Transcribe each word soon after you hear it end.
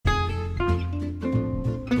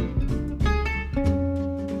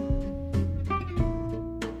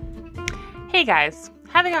Hey guys,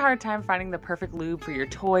 having a hard time finding the perfect lube for your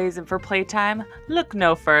toys and for playtime? Look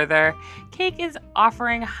no further. Cake is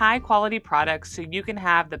offering high quality products so you can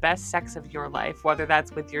have the best sex of your life, whether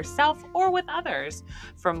that's with yourself or with others.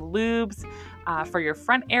 From lubes for your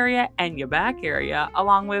front area and your back area,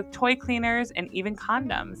 along with toy cleaners and even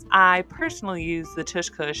condoms. I personally use the Tush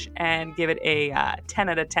Kush and give it a 10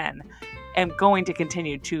 out of 10. I'm going to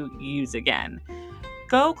continue to use again.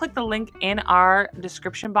 Go click the link in our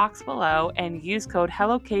description box below and use code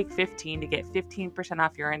HelloCake15 to get 15%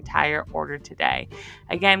 off your entire order today.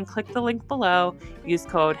 Again, click the link below, use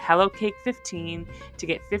code HelloCake15 to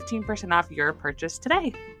get 15% off your purchase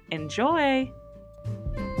today. Enjoy!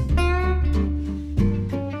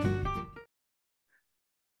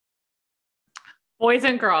 Boys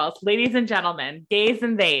and girls, ladies and gentlemen, gays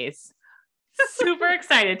and theys. Super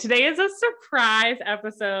excited. Today is a surprise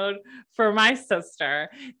episode for my sister.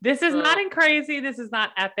 This is not crazy. This is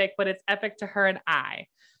not epic, but it's epic to her and I.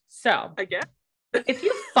 So, if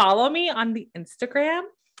you follow me on the Instagram,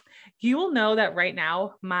 you will know that right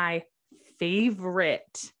now my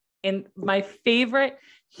favorite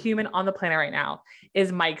human on the planet right now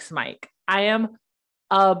is Mike's Mike. I am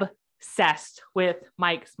obsessed with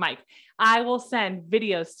Mike's Mike. I will send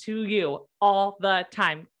videos to you all the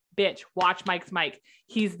time. Bitch, watch Mike's Mike.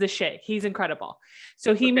 He's the shit. He's incredible.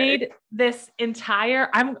 So he made this entire,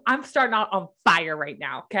 I'm starting out on fire right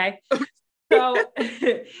now. Okay. So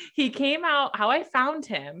he came out, how I found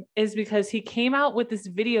him is because he came out with this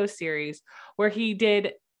video series where he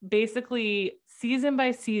did basically season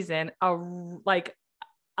by season, a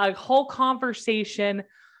whole conversation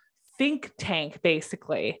think tank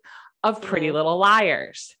basically of Pretty Little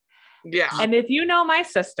Liars. Yeah. And if you know my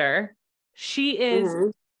sister, she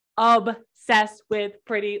is obsessed with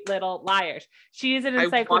Pretty Little Liars. She is an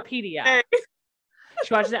encyclopedia.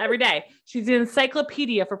 She watches it every day. She's an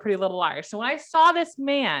encyclopedia for Pretty Little Liars. So when I saw this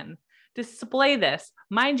man display this,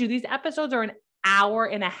 mind you, these episodes are an hour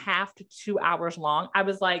and a half to 2 hours long. I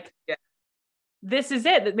was like, this is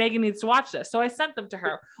it, that Megan needs to watch this. So I sent them to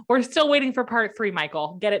her. We're still waiting for part 3,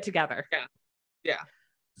 Michael. Get it together. Yeah.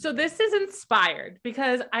 So this is inspired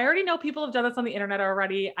because I already know people have done this on the internet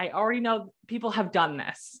already. I already know people have done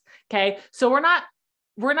this. Okay. So we're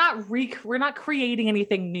not creating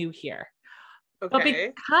anything new here. Okay. But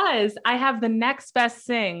because I have the next best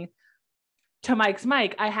thing to Mike's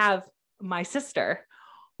Mike, I have my sister.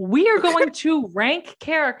 We are going to rank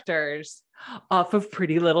characters off of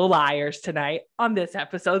Pretty Little Liars tonight on this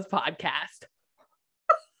episode's podcast.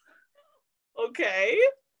 Okay.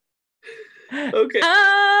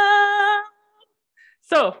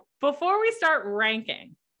 So before we start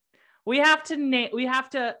ranking, we have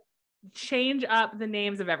to change up the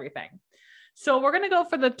names of everything. So we're going to go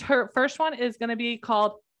for the first one is going to be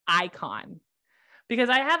called Icon, because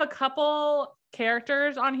I have a couple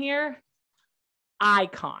characters on here.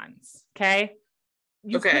 Icons. Okay.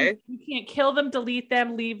 You can't kill them, delete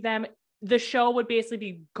them, leave them. The show would basically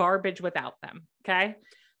be garbage without them. Okay.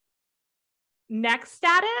 Next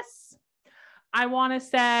status. I want to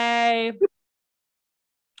say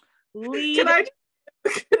lead. Can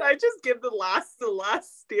I just give the last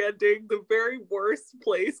standing, the very worst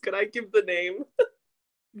place? Can I give the name?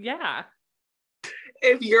 Yeah.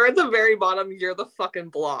 If you're at the very bottom, you're the fucking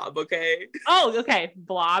Blob, okay? Oh, okay.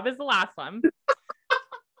 Blob is the last one.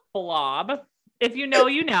 Blob. If you know,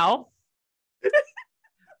 you know.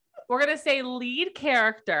 We're going to say lead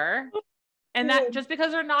character. And that just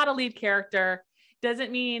because they're not a lead character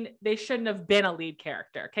doesn't mean they shouldn't have been a lead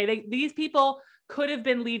character. Okay. These people could have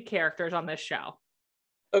been lead characters on this show.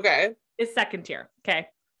 Okay. Is second tier. Okay.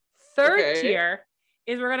 Third tier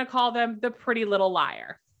is we're going to call them the Pretty Little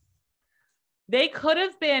Liar. They could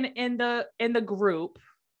have been in the group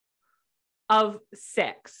of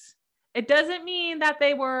 6. It doesn't mean that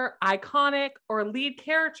they were iconic or lead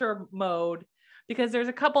character mode, because there's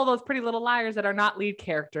a couple of those Pretty Little Liars that are not lead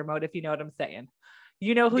character mode, if you know what I'm saying.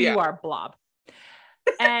 You know who you are, Blob.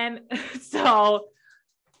 And so,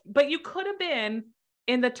 but you could have been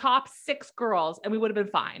in the top 6 girls and we would have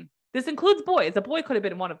been fine. This includes boys. A boy could have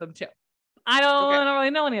been one of them too. I don't really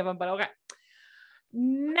know any of them, but okay.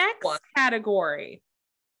 Next category.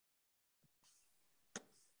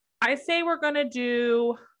 I say we're going to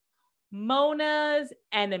do Mona's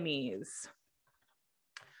enemies.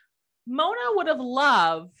 Mona would have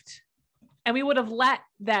loved, and we would have let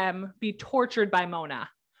them be tortured by Mona,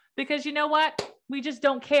 because you know what? We just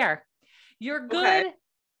don't care. You're good,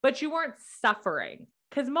 but you weren't suffering,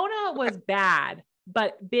 because Mona was bad,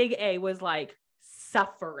 but Big A was like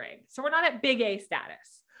suffering. So we're not at Big A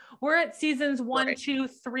status. We're at seasons 1, 2,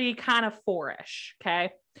 3, kind of 4-ish.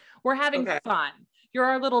 Okay. We're having fun. You're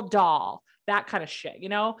our little doll that kind of shit, you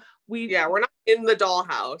know? We're not in the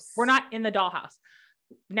dollhouse. We're not in the dollhouse.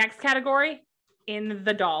 Next category, in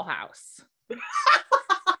the dollhouse.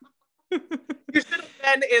 You should have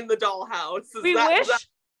been in the dollhouse. We wish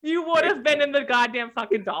you would have been in the goddamn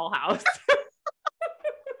fucking dollhouse.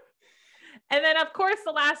 And then, of course,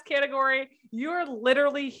 the last category, you're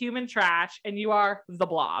literally human trash and you are the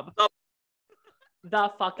blob.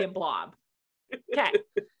 The fucking blob. Okay.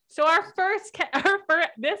 So our first,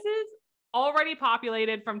 this is already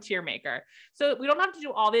populated from Tier Maker. So we don't have to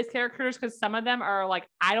do all these characters because some of them are like,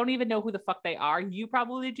 I don't even know who the fuck they are. You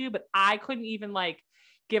probably do, but I couldn't even like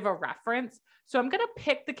give a reference. So I'm going to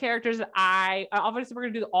pick the characters that obviously we're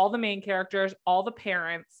going to do all the main characters, all the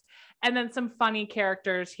parents, and then some funny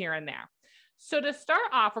characters here and there. So to start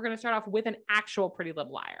off, we're going to start off with an actual Pretty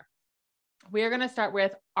Little Liar. We are going to start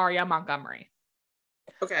with Aria Montgomery.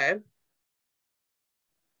 Okay.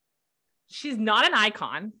 She's not an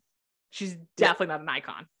icon. She's definitely not an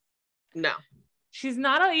icon. No. She's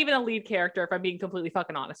not even a lead character, if I'm being completely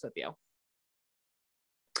fucking honest with you.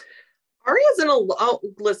 Aria's in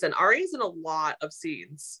Aria's in a lot of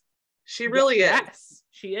scenes. She really is. Yes,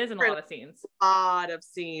 she is in a lot of scenes. A lot of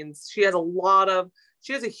scenes. She has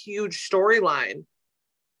a huge storyline.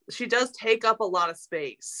 She does take up a lot of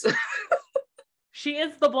space. She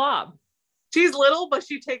is the blob. She's little, but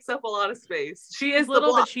she takes up a lot of space. She is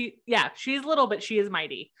little, but she's little, but she is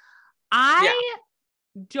mighty. I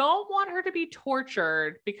don't want her to be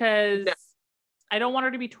tortured because I don't want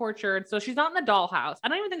her to be tortured. So she's not in the dollhouse. I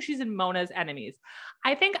don't even think she's in Mona's enemies.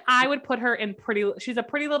 I think I would put her in she's a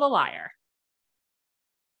Pretty Little Liar.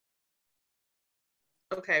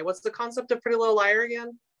 Okay, what's the concept of Pretty Little Liar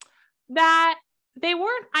again? That they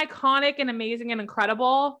weren't iconic and amazing and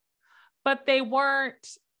incredible, but they weren't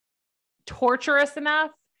torturous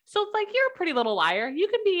enough. So it's like, you're a Pretty Little Liar. You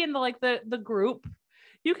can be in the group.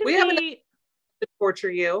 You can be to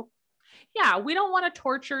torture you. Yeah, we don't want to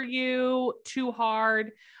torture you too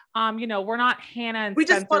hard. We're not Hannah and we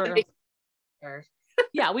Spencer. Just want to make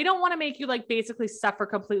yeah, we don't want to make you like basically suffer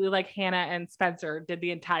completely like Hannah and Spencer did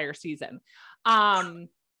the entire season.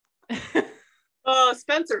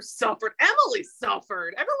 Spencer suffered. Emily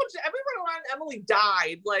suffered. Everyone around Emily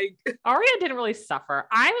died. Like Aria didn't really suffer.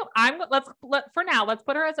 Let's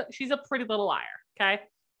put her she's a Pretty Little Liar. Okay.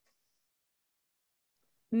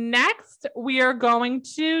 Next, we are going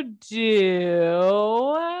to do.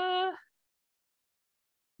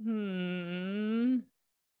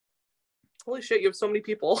 Holy shit! You have so many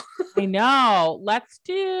people. I know. Let's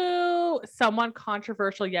do someone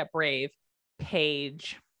controversial yet brave.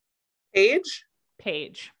 Paige.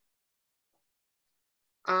 Paige.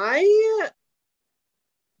 I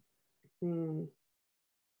don't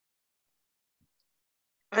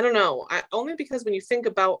know. Only because when you think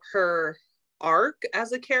about her arc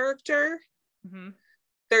as a character,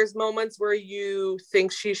 there's moments where you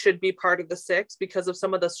think she should be part of the six because of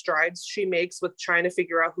some of the strides she makes with trying to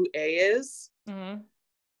figure out who A is.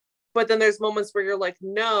 But then there's moments where you're like,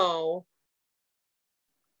 no,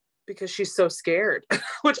 because she's so scared,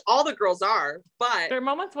 which all the girls are. But there are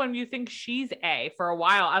moments when you think she's A. For a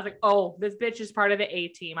while, I was like, oh, this bitch is part of the A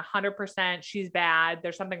team. 100%. She's bad.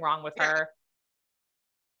 There's something wrong with her.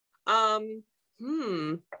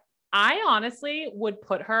 I honestly would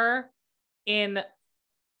put her in,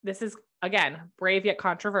 this is, again, brave yet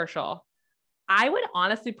controversial. I would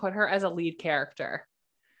honestly put her as a lead character.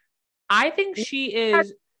 I think she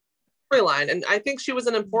is. Storyline, and I think she was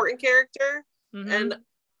an important character. And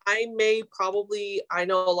I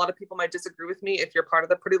know a lot of people might disagree with me if you're part of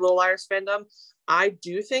the Pretty Little Liars fandom. I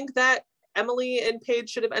do think that Emily and Paige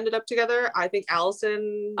should have ended up together. I think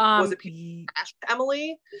Allison was a piece of trash to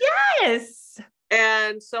Emily. Yes.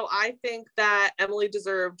 And so I think that Emily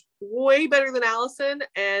deserved way better than Allison,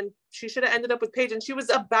 and she should have ended up with Paige. And she was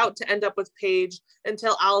about to end up with Paige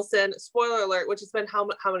until Allison, spoiler alert, which has been how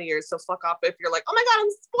many years? So fuck up if you're like, oh my God, I'm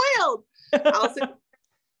spoiled. Allison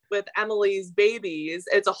with Emily's babies.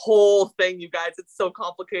 It's a whole thing, you guys. It's so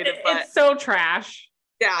complicated. But it's so trash.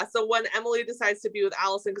 Yeah. So when Emily decides to be with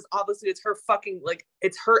Allison, because obviously it's her fucking, like,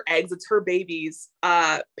 it's her eggs, it's her babies.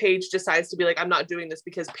 Paige decides to be like, I'm not doing this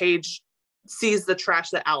because Paige sees the trash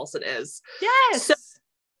that Allison is. Yes. So,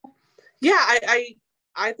 yeah,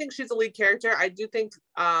 I think she's a lead character. I do think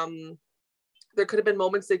there could have been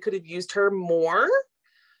moments they could have used her more.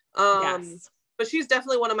 Yes. But she's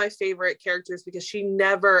definitely one of my favorite characters because she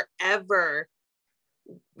never, ever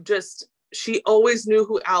she always knew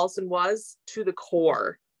who Allison was to the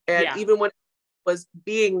core. And even when it was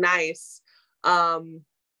being nice,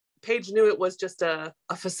 Paige knew it was just a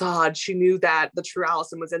facade. She knew that the true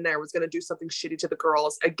Allison was in there, was going to do something shitty to the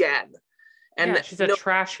girls again. And she's a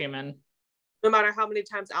trash human. no matter how many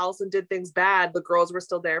times Allison did things bad, the girls were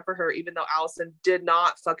still there for her, even though Allison did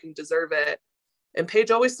not fucking deserve it. And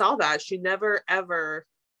Paige always saw that. She never, ever,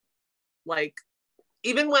 like,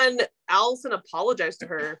 even when Allison apologized to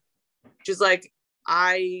her, she's like,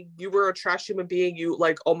 you were a trash human being. You,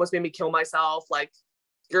 like, almost made me kill myself. Like,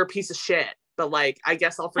 you're a piece of shit. But, like, I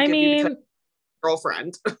guess I'll forgive you because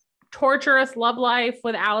girlfriend. Torturous love life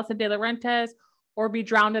with Allison De Laurentiis, or be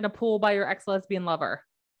drowned in a pool by your ex-lesbian lover.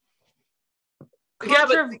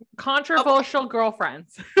 Controversial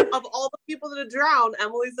girlfriends. Of all the people that drown,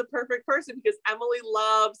 Emily's the perfect person because Emily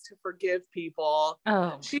loves to forgive people.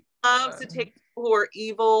 Oh, she loves to take people who are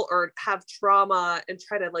evil or have trauma and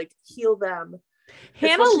try to, like, heal them.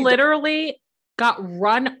 Hannah literally got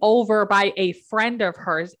run over by a friend of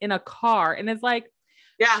hers in a car and is like,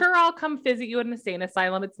 yeah, sure, I'll come visit you in an insane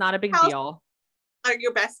asylum. It's not a big deal. Are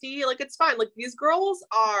your bestie? Like, it's fine. Like, these girls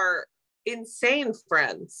are insane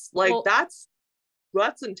friends. Like, well, that's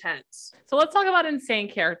intense. So let's talk about insane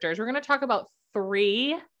characters. We're going to talk about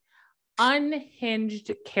 3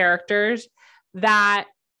 unhinged characters that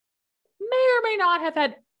may or may not have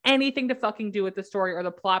had anything to fucking do with the story or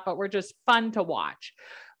the plot, but were just fun to watch.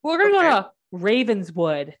 We're going to go to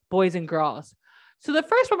Ravenswood, boys and girls. So the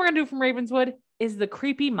first one we're going to do from Ravenswood is the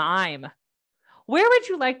creepy mime. Where would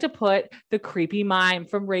you like to put the creepy mime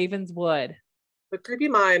from Ravenswood? The creepy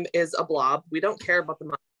mime is a blob. We don't care about the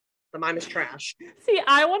mime. The mime is trash. See,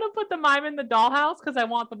 I want to put the mime in the dollhouse because I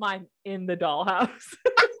want the mime in the dollhouse.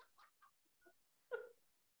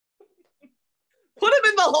 Put him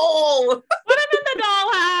in the hole. Put him in the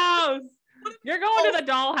dollhouse. You're going to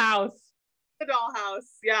the dollhouse. The dollhouse.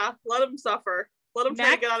 Yeah. Let him suffer. Let him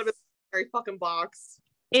try to get out of his very fucking box.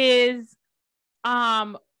 Is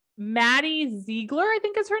Maddie Ziegler, I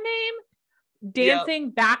think is her name,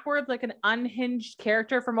 dancing backwards like an unhinged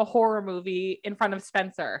character from a horror movie in front of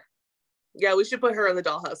Spencer. Yeah, we should put her in the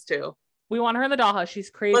dollhouse too. We want her in the dollhouse. She's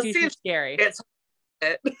crazy. She's scary.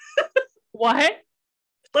 What?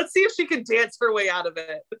 Let's see if she can dance her way out of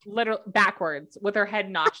it. Literally backwards with her head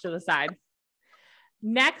notched to the side.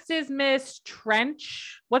 Next is Miss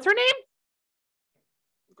Trench. What's her name?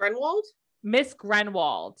 Grenwald? Miss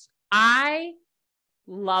Grenwald. I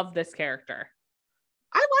love this character.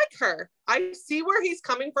 I like her. I see where he's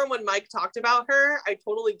coming from when Mike talked about her. I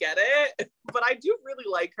totally get it, but I do really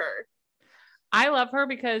like her. I love her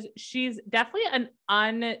because she's definitely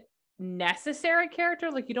an unnecessary character.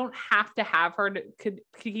 Like, you don't have to have her to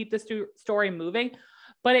keep the story moving,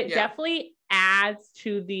 but it definitely adds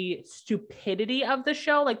to the stupidity of the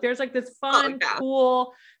show. Like, there's like this fun,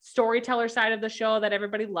 cool storyteller side of the show that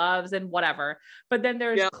everybody loves and whatever. But then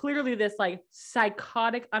there's clearly this like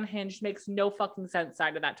psychotic, unhinged, makes no fucking sense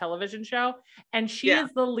side of that television show. And she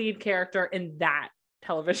is the lead character in that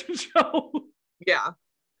television show. Yeah.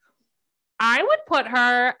 I would put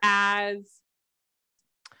her as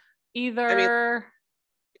either... I mean,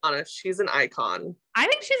 honest, she's an icon. I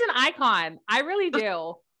think she's an icon. I really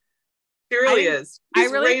do. She really is. I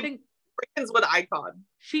really think Ravenswood icon.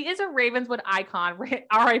 She is a Ravenswood icon.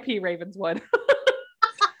 R.I.P. Ravenswood.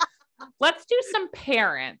 Let's do some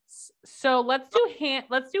parents. So let's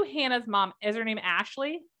do Hannah's mom. Is her name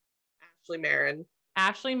Ashley? Ashley Marin.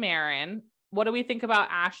 Ashley Marin. What do we think about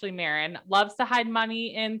Ashley Marin? Loves to hide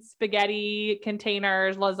money in spaghetti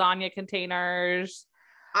containers, lasagna containers.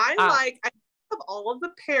 I of all of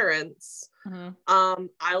the parents,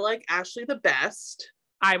 I like Ashley the best.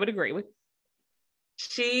 I would agree with.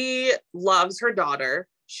 She loves her daughter.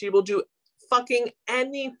 She will do fucking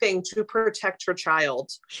anything to protect her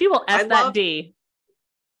child. She will S that D.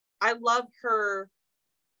 I love her,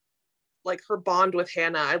 like, her bond with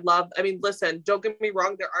Hannah. I mean, listen, don't get me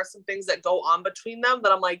wrong. There are some things that go on between them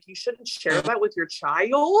that I'm like, you shouldn't share that with your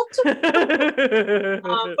child. But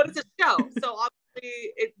it's a show. So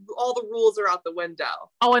obviously all the rules are out the window.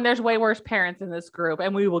 Oh, and there's way worse parents in this group,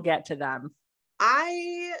 and we will get to them.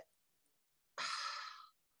 I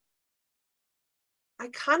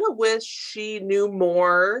kind of wish she knew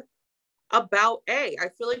more about A. I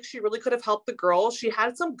feel like she really could have helped the girls. She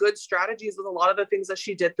had some good strategies with a lot of the things that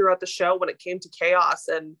she did throughout the show when it came to chaos.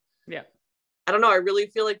 And I don't know, I really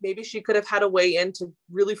feel like maybe she could have had a way in to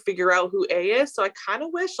really figure out who A is. So I kind of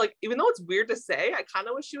wish, like, even though it's weird to say, I kind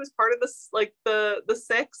of wish she was part of this, like the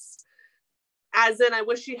 6, as in I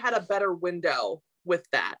wish she had a better window with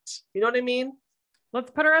that. You know what I mean? Let's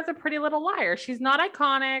put her as a Pretty Little Liar. She's not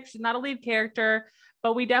iconic. She's not a lead character,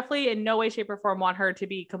 but we definitely in no way, shape, or form want her to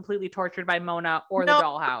be completely tortured by Mona or the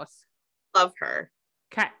dollhouse. Love her.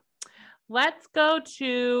 Okay. Let's go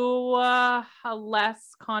to a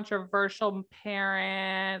less controversial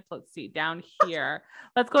parent. Let's see, down here.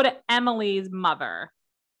 Let's go to Emily's mother.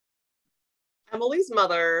 Emily's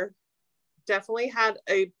mother definitely had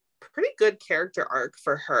a pretty good character arc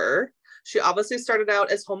for her. She obviously started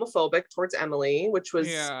out as homophobic towards Emily, which was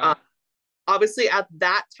obviously at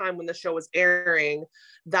that time when the show was airing,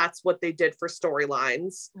 that's what they did for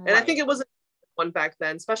storylines. Right. And I think it was one back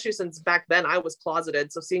then, especially since back then I was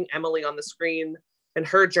closeted. So seeing Emily on the screen and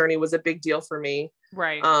her journey was a big deal for me.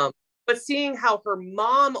 Right. But seeing how her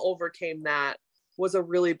mom overcame that was a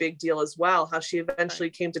really big deal as well. How she eventually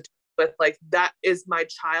came to with like, that is my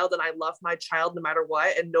child and I love my child no matter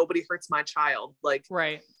what, and nobody hurts my child. Like,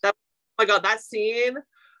 right. That, oh my God, that scene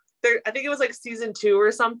there, I think it was like season 2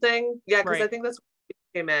 or something. Yeah, because I think that's when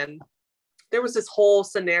it came in. There was this whole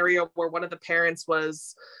scenario where one of the parents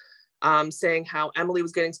was saying how Emily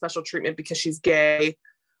was getting special treatment because she's gay.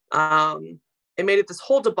 It made it this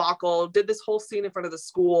whole debacle, did this whole scene in front of the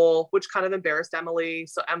school, which kind of embarrassed Emily.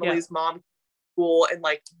 So Emily's mom came to school and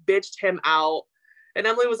like bitched him out. And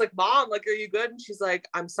Emily was like, Mom, like, are you good? And she's like,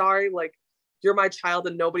 I'm sorry, like, you're my child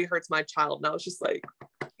and nobody hurts my child. And I was just like,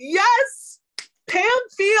 yes, Pam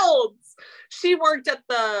Fields. She worked at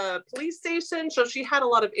the police station, so she had a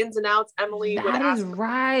lot of ins and outs. Emily would ask. That is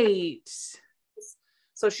right.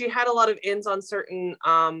 So she had a lot of ins on certain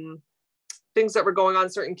things that were going on,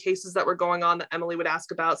 certain cases that were going on that Emily would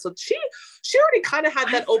ask about. So she already kind of had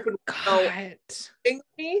that open window.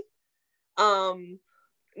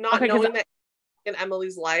 Not knowing that in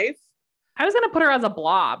Emily's life. I was going to put her as a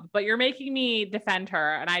blob, but you're making me defend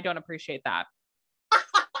her, and I don't appreciate that.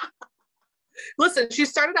 Listen, she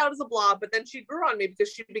started out as a blob, but then she grew on me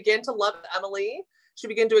because she began to love Emily. She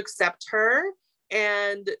began to accept her,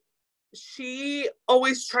 and she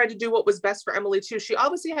always tried to do what was best for Emily too. She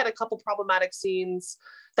obviously had a couple problematic scenes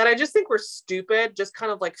that I just think were stupid, just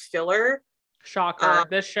kind of like filler. Shocker,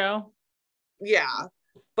 this show. Yeah.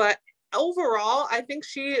 But overall, I think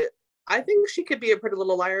she could be a Pretty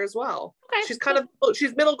Little Liar as well. Okay.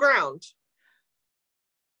 She's middle ground.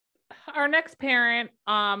 Our next parent,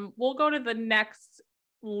 we'll go to the next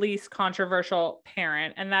least controversial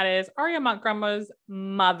parent, and that is Aria Montgomery's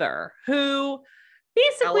mother, who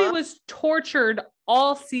basically was tortured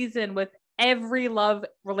all season with every love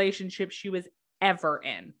relationship she was ever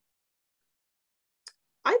in.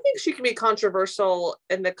 I think she can be controversial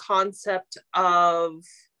in the concept of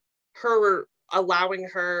her allowing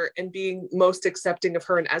her and being most accepting of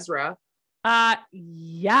her and Ezra.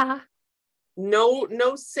 Yeah.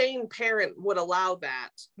 No sane parent would allow that.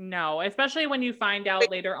 No, especially when you find out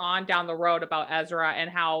later on down the road about Ezra and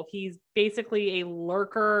how he's basically a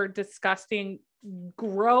lurker, disgusting,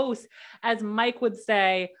 gross, as Mike would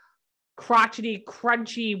say, crotchety,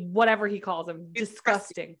 crunchy, whatever he calls him. He's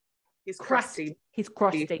disgusting. He's crusty. He's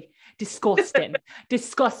crusty. Disgusting.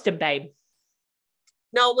 Disgusting, babe.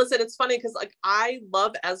 No, listen, it's funny because like I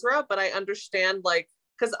love Ezra, but I understand like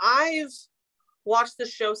because I've watched the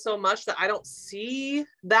show so much that I don't see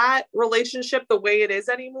that relationship the way it is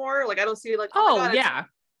anymore. Like I don't see like, oh my God, yeah,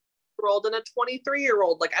 a 20-year-old and a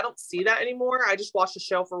 23-year-old. Like I don't see that anymore. I just watch the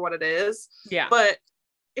show for what it is. Yeah. But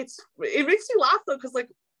it makes me laugh though, because like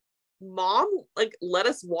Mom like let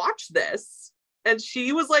us watch this. And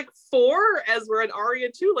she was like for Ezra and Aria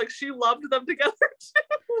too. Like she loved them together too.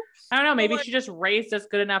 I don't know. Maybe she just raised us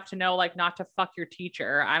good enough to know like not to fuck your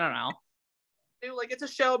teacher. I don't know. Like it's a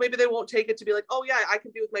show. Maybe they won't take it to be like, oh yeah, I can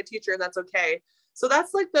be with my teacher and that's okay. So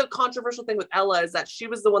that's like the controversial thing with Ella is that she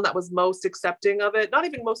was the one that was most accepting of it. Not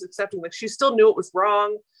even most accepting. Like she still knew it was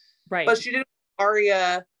wrong. Right. But she didn't want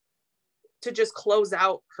Aria to just close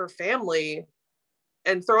out her family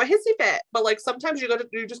and throw a hissy fit. But like sometimes you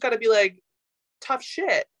just got to be like, tough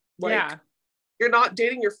shit. Like, yeah. You're not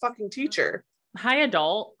dating your fucking teacher. Hi,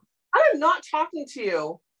 adult. I am not talking to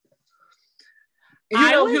you.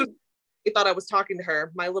 You know who thought I was talking to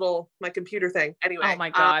her? My computer thing. Anyway. Oh my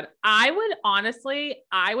God. I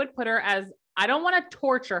would put her as, I don't want to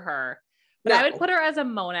torture her, but I would put her as a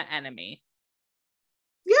Mona enemy.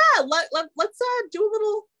 Yeah. Let's do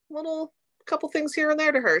a little couple things here and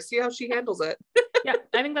there to her. See how she handles it. Yeah.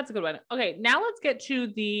 I think that's a good one. Okay. Now let's get to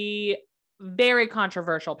the very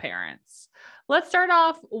controversial parents. Let's start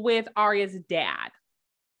off with Aria's dad.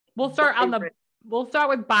 We'll start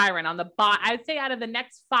with Byron on the I'd say out of the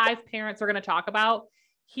next 5 parents we're going to talk about,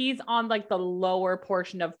 he's on like the lower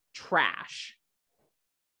portion of trash.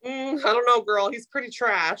 I don't know, girl. He's pretty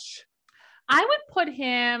trash. I would put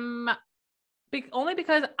him only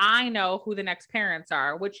because I know who the next parents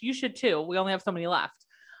are, which you should too. We only have so many left.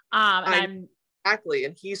 Exactly.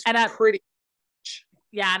 And he's pretty.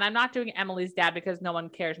 Yeah, and I'm not doing Emily's dad because no one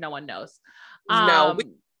cares, no one knows. No, we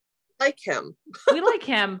like him. We like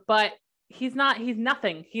him, but he's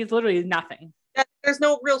nothing. He's literally nothing. Yeah, there's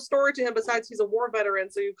no real story to him besides he's a war veteran,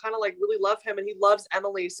 so you kind of like really love him, and he loves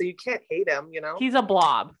Emily, so you can't hate him, you know. He's a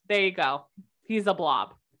blob. There you go. He's a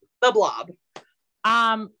blob. The blob.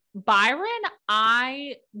 Byron,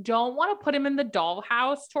 I don't want to put him in the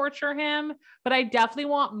dollhouse, torture him, but I definitely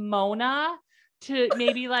want Mona to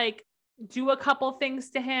maybe like do a couple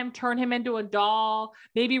things to him, turn him into a doll,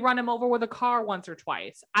 maybe run him over with a car once or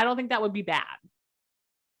twice. I don't think that would be bad.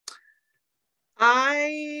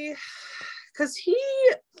 Because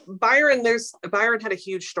Byron had a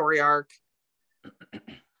huge story arc.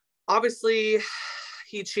 Obviously,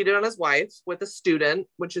 he cheated on his wife with a student,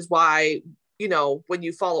 which is why, you know, when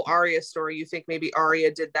you follow Arya's story, you think maybe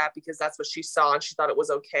Arya did that because that's what she saw and she thought it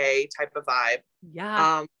was okay type of vibe.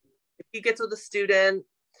 Yeah. He gets with a student,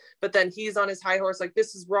 but then he's on his high horse, like,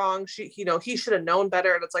 this is wrong. He should have known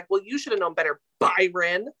better. And it's like, well, you should have known better,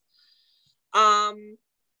 Byron.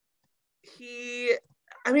 He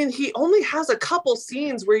only has a couple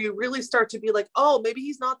scenes where you really start to be like, oh, maybe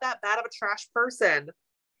he's not that bad of a trash person.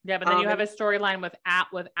 Yeah, but then you have a storyline with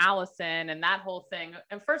Allison and that whole thing.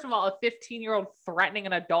 And first of all, a 15-year-old threatening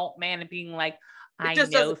an adult man and being like, I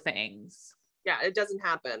know things. Yeah, it doesn't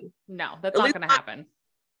happen. No, that's not going to happen.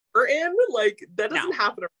 We're in, like, that doesn't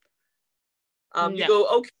happen. You go,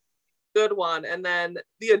 okay, good one. And then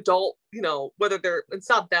the adult, you know, whether it's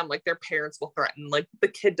not them, like their parents will threaten. Like the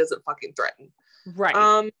kid doesn't fucking threaten.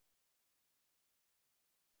 Right.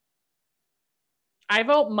 I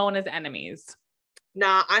vote Mona's enemies.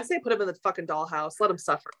 Nah, I say put him in the fucking dollhouse. Let him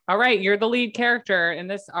suffer. All right, you're the lead character in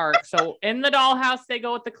this arc. So in the dollhouse, they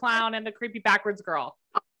go with the clown and the creepy backwards girl.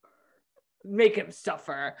 Make him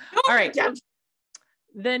suffer. All right.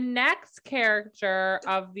 The next character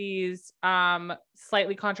of these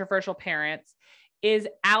slightly controversial parents is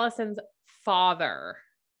Allison's father.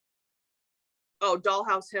 Oh,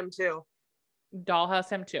 dollhouse him too. Dollhouse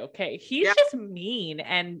him too. Okay, he's just mean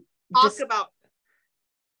and about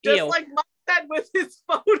just like Mike said with his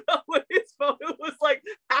photo. His photo was like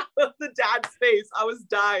half of the dad's face. I was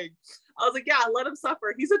dying. I was like, yeah, let him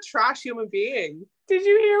suffer. He's a trash human being. Did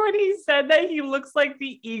you hear when he said that he looks like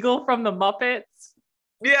the eagle from the Muppets?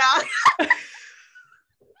 Yeah.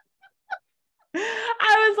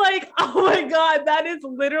 I was like, oh my God, that is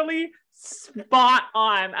literally spot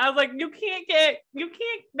on. I was like, you can't,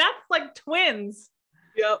 that's like twins.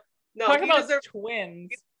 Yep. No, talk about twins.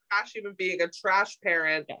 He's a trash human being, a trash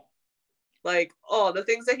parent. Yeah. Like, oh, the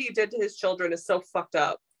things that he did to his children is so fucked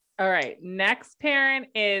up. All right. Next parent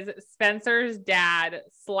is Spencer's dad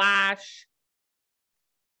 /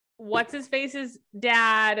 what's his face's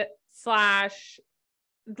dad /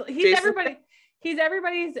 he's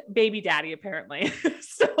everybody's baby daddy, apparently.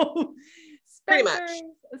 So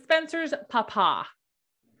Spencer's papa.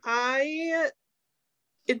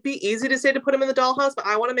 It'd be easy to say to put him in the dollhouse, but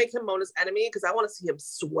I want to make him Mona's enemy because I want to see him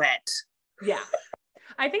sweat. Yeah.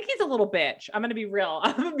 I think he's a little bitch. I'm going to be real.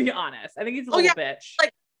 I'm going to be honest. I think he's a little bitch.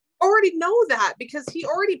 Like, already know that because he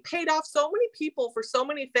already paid off so many people for so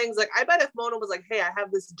many things. Like, I bet if Mona was like, hey, I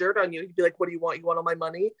have this dirt on you, he'd be like, what do you want? You want all my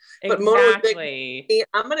money? Exactly. But Mona would be like,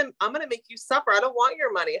 I'm gonna make you suffer. I don't want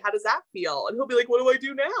your money. How does that feel? And he'll be like, what do I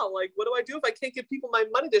do now? Like, what do I do if I can't give people my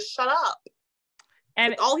money? Just shut up.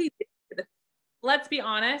 And like, all he did. Let's be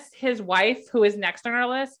honest, his wife, who is next on our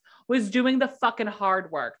list, was doing the fucking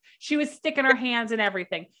hard work. She was sticking her hands in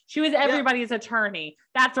everything. She was everybody's attorney.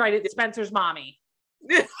 That's right. It's Spencer's mommy.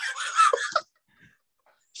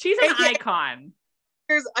 She's an icon.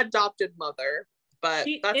 Here's adopted mother, but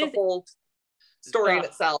that's a whole story in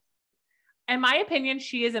itself. In my opinion,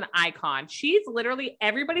 she is an icon. She's literally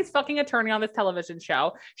everybody's fucking attorney on this television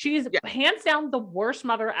show. She's hands down the worst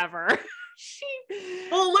mother ever.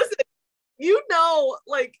 Well, listen, you know,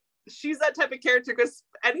 like, she's that type of character because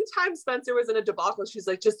anytime Spencer was in a debacle, she's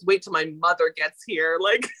like, just wait till my mother gets here.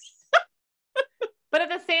 Like, but at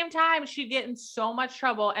the same time, she'd get in so much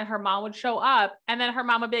trouble and her mom would show up and then her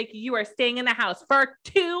mom would be like, you are staying in the house for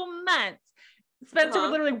 2 months. Spencer would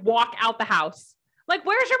literally walk out the house. Like,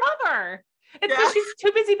 where's your mother? It's because she's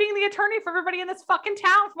too busy being the attorney for everybody in this fucking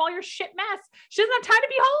town from all your shit mess. She doesn't have time to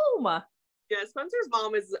be home. Yeah, Spencer's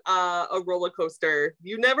mom is a roller coaster.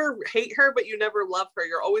 You never hate her, but you never love her.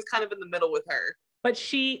 You're always kind of in the middle with her. But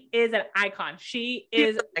she is an icon. She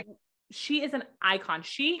is an icon.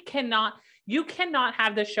 You cannot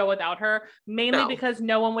have this show without her, mainly because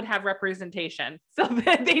no one would have representation. So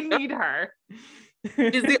they need her.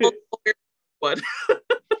 She's the only one.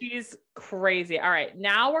 She's crazy. All right.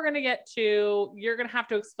 Now we're going to get to, you're going to have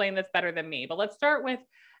to explain this better than me, but let's start with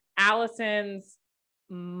Allison's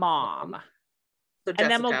mom. So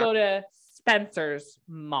and then we'll go to Spencer's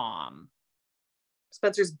mom.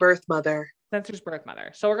 Spencer's birth mother. Spencer's birth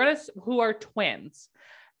mother. So we're gonna who are twins.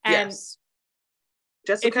 And yes.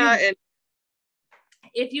 Jessica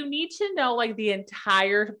if you need to know like the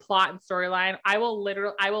entire plot and storyline, I will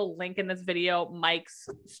link in this video Mike's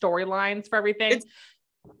storylines for everything.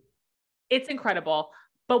 It's incredible,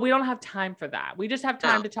 but we don't have time for that. We just have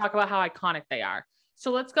time to talk about how iconic they are.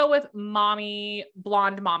 So let's go with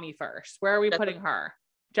blonde mommy first. Where are we putting her?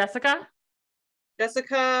 Jessica de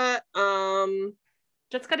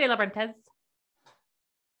la Fuentes.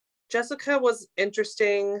 Jessica was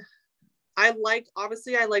interesting. I like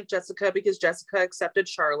Jessica because Jessica accepted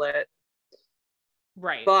Charlotte.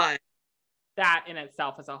 Right. But that in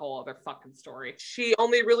itself is a whole other fucking story. She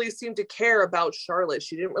only really seemed to care about Charlotte.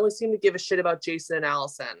 She didn't really seem to give a shit about Jason and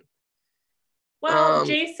Allison. Well,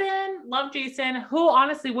 love Jason, who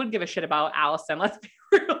honestly would give a shit about Allison. Let's be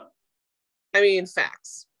real. I mean,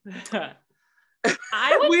 facts. I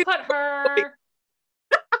would put her.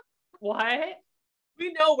 What?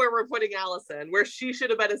 We know where we're putting Allison, where she should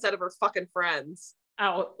have been instead of her fucking friends.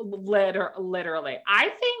 Oh, literally. I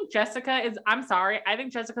think I'm sorry. I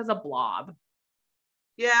think Jessica's a blob.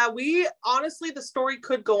 Yeah, honestly, the story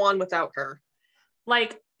could go on without her.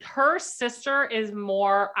 Like, her sister is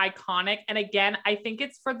more iconic. And again, I think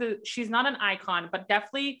it's she's not an icon, but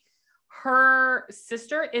definitely her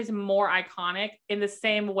sister is more iconic in the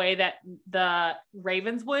same way that the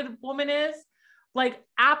Ravenswood woman is. Like,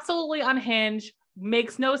 absolutely unhinged,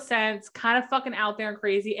 makes no sense, kind of fucking out there and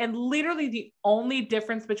crazy. And literally the only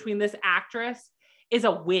difference between this actress is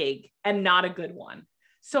a wig and not a good one.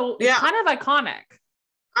 So it's kind of iconic.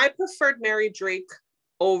 I preferred Mary Drake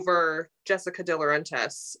over Jessica De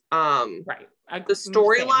Laurentiis. Right. The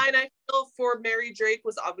storyline I feel for Mary Drake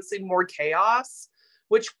was obviously more chaos,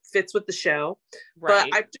 which fits with the show. Right.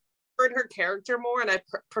 But I preferred her character more, and I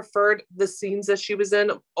preferred the scenes that she was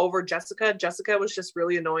in over Jessica. Jessica was just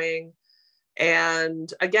really annoying.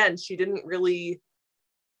 And again, she didn't really,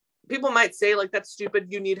 people might say like, that's stupid,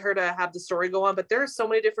 you need her to have the story go on, but there are so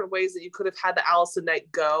many different ways that you could have had the Allison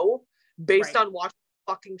night go based on watching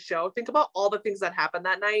the fucking show. Think about all the things that happened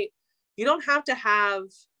that night. You don't have to have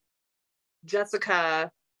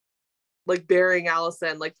Jessica like burying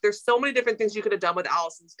Allison. Like, there's so many different things you could have done with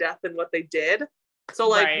Allison's death and what they did. So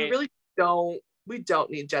like, we don't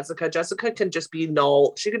need Jessica. Jessica can just be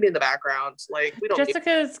null. She can be in the background. Like, we don't.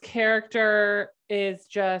 Jessica's character is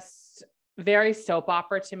just very soap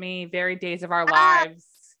opera to me, very Days of Our Lives.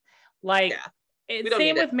 Like,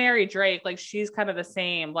 same with Mary Drake. Like, she's kind of the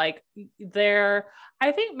same. Like,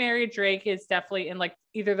 I think Mary Drake is definitely in like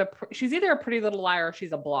she's either a Pretty Little Liar or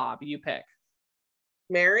she's a blob. You pick.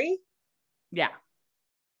 Mary? Yeah.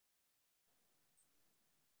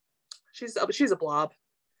 She's a blob.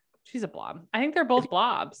 She's a blob. I think they're both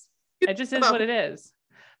blobs. It just is what it is.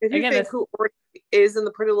 If you think who is in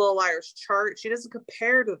the Pretty Little Liars chart, she doesn't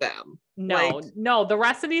compare to them. No. The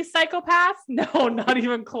rest of these psychopaths, no, not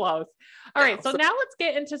even close. All right. So now let's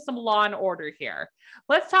get into some Law and Order here.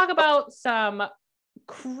 Let's talk about some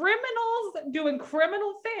criminals doing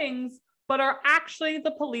criminal things, but are actually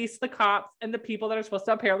the police, the cops, and the people that are supposed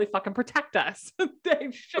to apparently fucking protect us.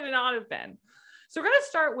 They should not have been. So we're going to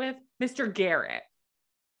start with Mr. Garrett.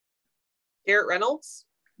 Garrett Reynolds?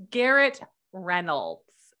 Garrett Reynolds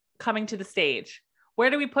coming to the stage. Where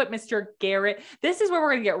do we put Mr. Garrett? This is where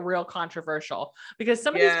we're going to get real controversial because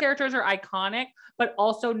some of these characters are iconic, but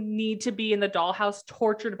also need to be in the dollhouse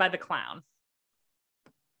tortured by the clown.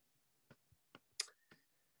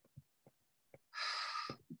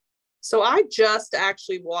 So I just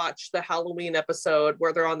actually watched the Halloween episode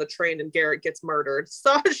where they're on the train and Garrett gets murdered.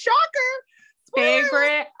 So shocker.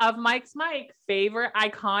 Favorite of Mike's Mike. Favorite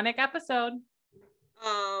iconic episode.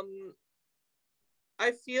 I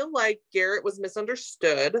feel like Garrett was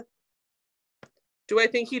misunderstood. Do I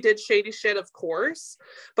think he did shady shit? Of course.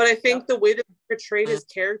 But I think the way that he portrayed his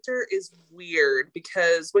character is weird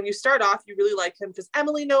because when you start off, you really like him because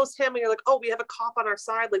Emily knows him and you're like, oh, we have a cop on our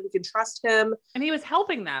side. Like, we can trust him. And he was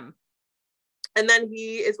helping them. And then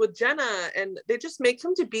he is with Jenna and they just make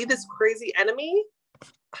him to be this crazy enemy.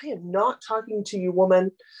 I am not talking to you, woman.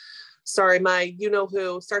 Sorry, my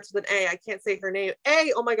you-know-who starts with an A. I can't say her name.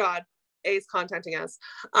 A, oh my God. A is contacting us.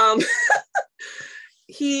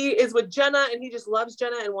 He is with Jenna and he just loves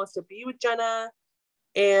Jenna and wants to be with Jenna.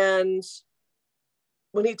 And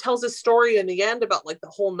when he tells his story in the end about like the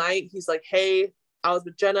whole night, he's like, hey, I was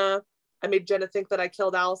with Jenna. I made Jenna think that I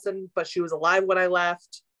killed Allison, but she was alive when I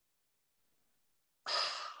left.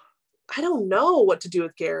 I don't know what to do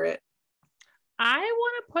with Garrett. I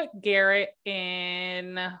want to put Garrett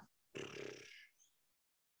in. I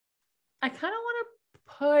kind of want to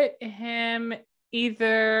put him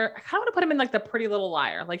either, I kind of want to put him in like the Pretty Little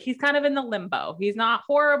Liar. Like he's kind of in the limbo. He's not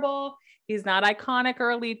horrible. He's not iconic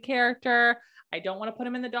or a lead character. I don't want to put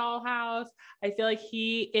him in the dollhouse. I feel like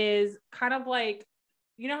he is kind of like,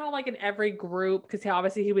 you know how like in every group, because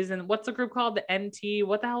obviously he was in, what's the group called? The NT,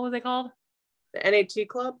 what the hell was they called? The NAT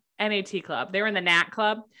Club? NAT Club. They were in the Nat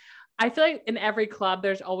Club. I feel like in every club,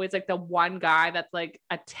 there's always like the one guy that's like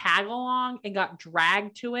a tag along and got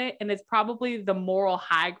dragged to it. And it's probably the moral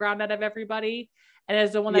high ground out of everybody. And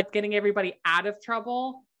is the one that's getting everybody out of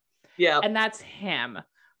trouble. Yeah. And that's him.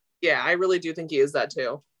 Yeah, I really do think he is that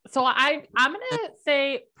too. So I'm going to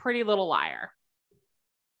say Pretty Little Liar.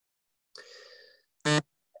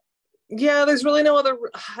 Yeah, there's really no other.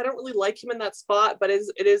 I don't really like him in that spot, but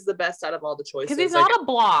it is the best out of all the choices. Because he's not a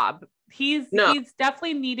blob. He's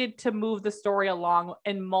definitely needed to move the story along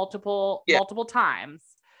in multiple times.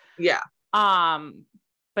 Yeah.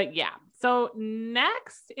 But yeah. So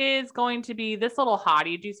next is going to be this little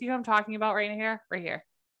hottie. Do you see who I'm talking about right here? Right here.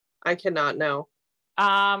 I cannot know.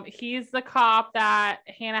 He's the cop that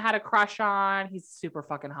Hannah had a crush on. He's super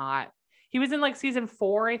fucking hot. He was in like season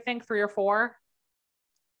 4, I think, 3 or 4.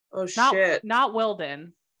 Oh shit. Not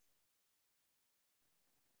Wilden.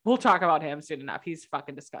 We'll talk about him soon enough. He's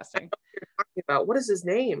fucking disgusting. What is his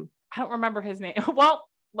name? I don't remember his name. Well,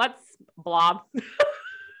 let's Blob.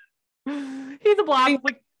 He's a blob.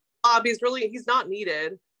 Blob, he's not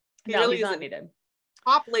needed. He's not needed.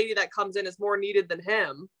 Top lady that comes in is more needed than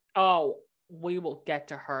him. Oh, we will get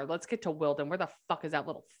to her. Let's get to Wilden. Where the fuck is that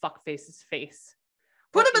little fuckface's face?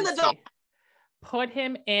 Put him in the doll. Put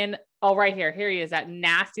him in. Oh, right here. Here he is. That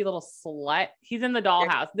nasty little slut. He's in the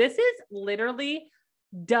dollhouse. This is literally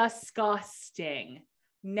disgusting,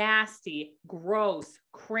 nasty, gross,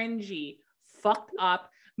 cringy, fucked up,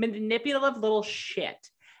 manipulative little shit.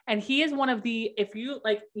 And he is one of the, if you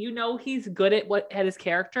like, you know, he's good at his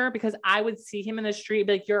character, because I would see him in the street and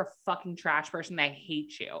be like, you're a fucking trash person. I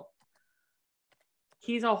hate you.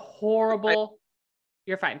 He's a horrible,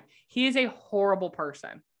 you're fine. He is a horrible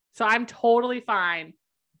person. So I'm totally fine.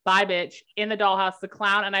 Bye, bitch. In the dollhouse, the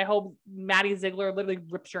clown. And I hope Maddie Ziegler literally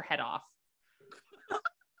rips your head off.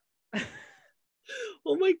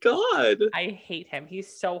 Oh my God. I hate him.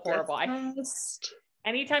 He's so horrible.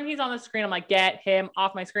 Anytime he's on the screen, I'm like, get him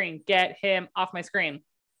off my screen. Get him off my screen.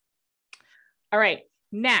 All right.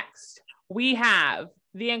 Next, we have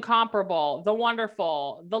the incomparable, the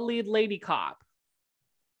wonderful, the lead lady cop.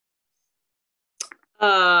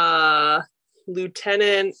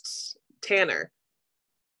 Lieutenant Tanner.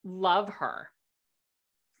 Love her.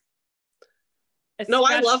 No,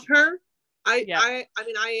 I love her. I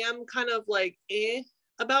mean, I am kind of like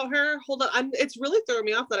about her. Hold on. It's really throwing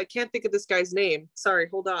me off that I can't think of this guy's name. Sorry,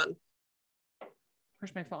 hold on.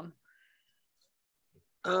 Where's my phone?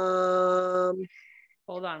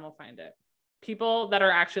 Hold on, we'll find it. People that are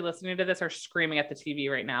actually listening to this are screaming at the TV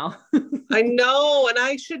right now. I know, and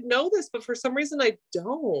I should know this, but for some reason I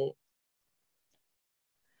don't.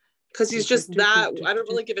 Because he's just that, I don't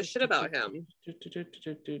really give a shit about him.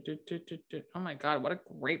 Oh my God, what a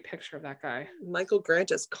great picture of that guy. Michael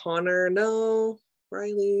Grant as Connor, no.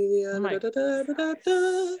 Riley, sexy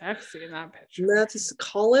in that picture. Mathis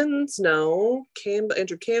Collins, no.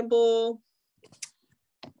 Andrew Campbell.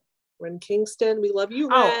 Ren Kingston, we love you,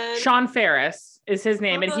 Ren. Oh, Sean Ferris is his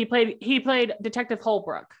name, and he played Detective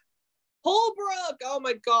Holbrook. Holbrook, oh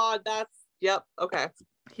my God, yep, okay.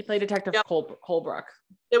 He played Detective Holbrook.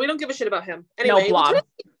 Yeah, we don't give a shit about him. Anyway, no,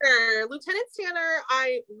 Lieutenant Tanner,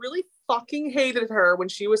 I really fucking hated her when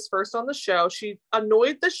she was first on the show. She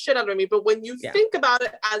annoyed the shit out of me, but when you think about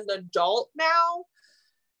it as an adult now,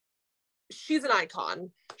 she's an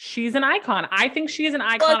icon. She's an icon. I think she's an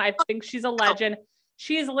icon. I think she's a legend.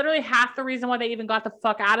 She is literally half the reason why they even got the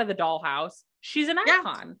fuck out of the dollhouse. She's an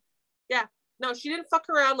icon. Yeah. No, she didn't fuck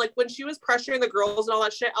around. Like when she was pressuring the girls and all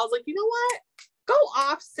that shit, I was like, you know what? Go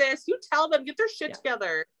off, sis. You tell them, get their shit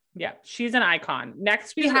together. Yeah, she's an icon.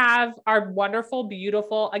 Next, we have our wonderful,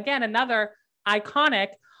 beautiful, again, another iconic,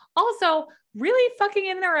 also really fucking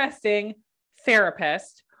interesting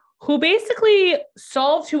therapist who basically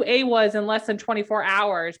solved who A was in less than 24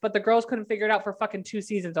 hours, but the girls couldn't figure it out for fucking 2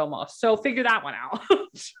 seasons almost. So figure that one out.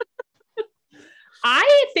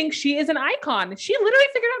 I think she is an icon. She literally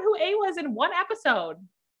figured out who A was in 1 episode.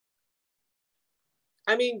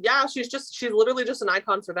 I mean, yeah, she's literally just an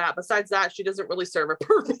icon for that. Besides that, she doesn't really serve a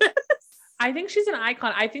purpose. I think she's an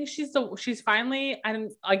icon. I think she's finally, and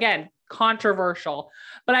again, controversial,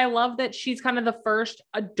 but I love that she's kind of the first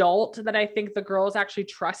adult that I think the girls actually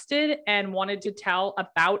trusted and wanted to tell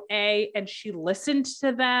about A, and she listened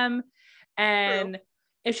to them. And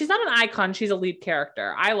if she's not an icon, she's a lead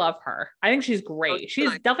character. I love her. I think she's great.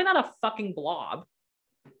 She's definitely not a fucking blob.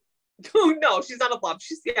 No, she's not a blob.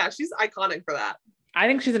 She's iconic for that. I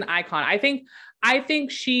think she's an icon. I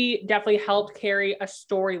think she definitely helped carry a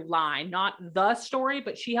storyline, not the story,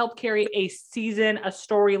 but she helped carry a season, a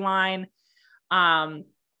storyline.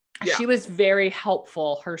 She was very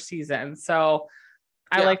helpful her season. So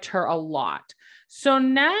I liked her a lot. So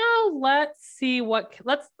now let's see let's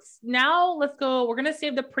go. We're going to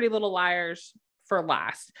save the Pretty Little Liars for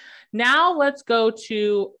last. Now let's go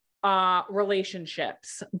to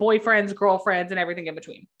relationships, boyfriends, girlfriends, and everything in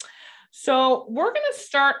between. So we're going to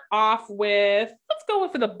start off with, let's go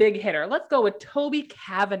with the big hitter. Let's go with Toby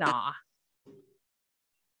Kavanaugh.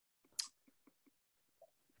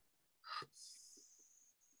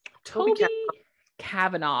 Toby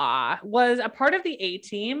Kavanaugh was a part of the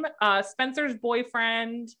A-Team. Spencer's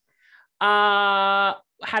boyfriend had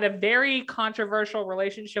a very controversial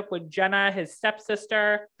relationship with Jenna, his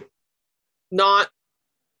stepsister. Not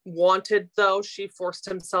wanted, though. She forced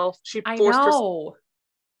herself. I know.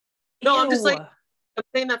 No, I'm just like, I'm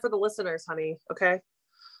saying that for the listeners, honey. Okay.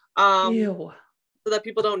 So that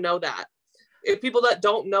people don't know that. If people that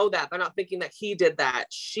don't know that, they're not thinking that he did that.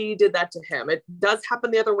 She did that to him. It does happen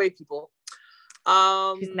the other way, people.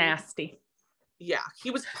 She's nasty. Yeah. He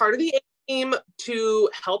was part of the team to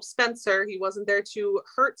help Spencer. He wasn't there to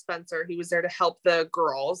hurt Spencer. He was there to help the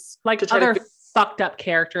girls. Like other fucked up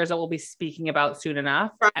characters that we'll be speaking about soon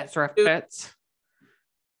enough. Ezra Fitz.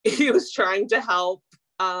 He was trying to help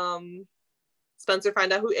Spencer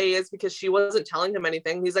find out who A is because she wasn't telling him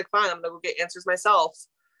anything. He's like, fine, I'm gonna go get answers myself.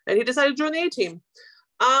 And he decided to join the A-Team.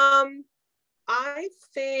 I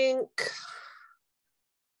think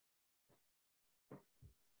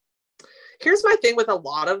here's my thing with a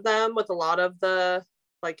lot of them, with a lot of the,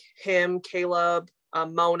 like him, Caleb,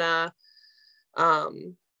 Mona.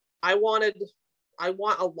 I want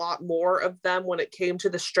a lot more of them when it came to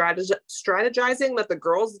the strategizing that the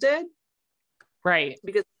girls did. Right.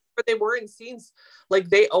 Because they were in scenes, like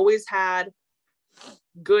they always had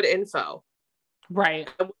good info. Right.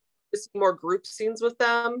 More group scenes with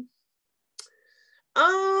them.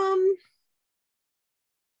 And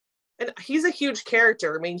he's a huge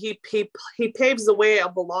character. I mean, he paves the way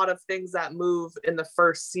of a lot of things that move in the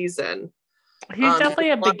first season. He's definitely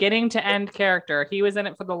a beginning to end character. He was in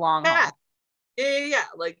it for the long haul. Yeah.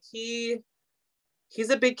 Like he's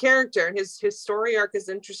a big character, and his story arc is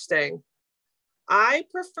interesting. I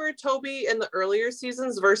prefer Toby in the earlier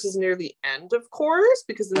seasons versus near the end, of course,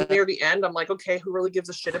 because near the end, I'm like, okay, who really gives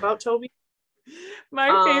a shit about Toby?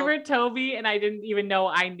 My favorite Toby, and I didn't even know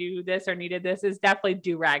I knew this or needed this, is definitely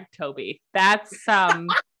Do-Rag Toby. That's that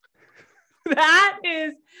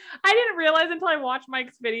is, I didn't realize until I watched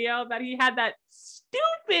Mike's video that he had that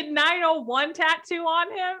stupid 901 tattoo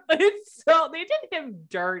on him. So they did him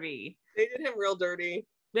dirty. They did him real dirty.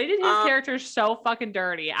 They did his character so fucking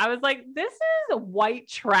dirty. I was like, this is white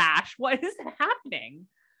trash. What is happening?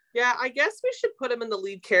 Yeah, I guess we should put him in the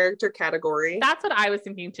lead character category. That's what I was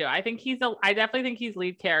thinking too. I definitely think he's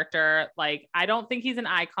lead character. Like, I don't think he's an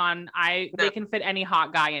icon. They can fit any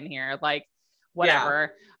hot guy in here. Like,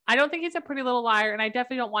 whatever. Yeah. I don't think he's a Pretty Little Liar, and I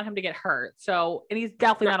definitely don't want him to get hurt. So, and he's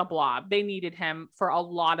definitely not a blob. They needed him for a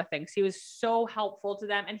lot of things. He was so helpful to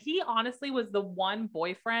them. And he honestly was the one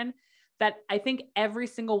boyfriend that I think every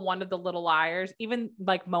single one of the Little Liars, even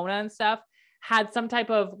like Mona and stuff, had some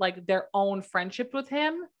type of like their own friendship with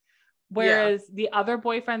him. Whereas the other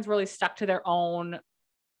boyfriends really stuck to their own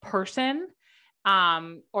person,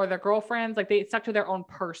 or their girlfriends, like they stuck to their own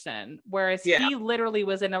person. Whereas he literally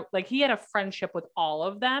was he had a friendship with all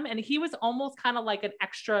of them. And he was almost kind of like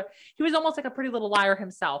he was almost like a Pretty Little Liar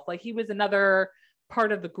himself. Like he was another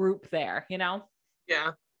part of the group there, you know?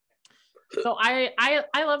 Yeah. So I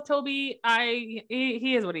love Toby.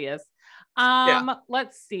 He is what he is.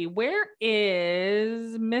 Let's see. Where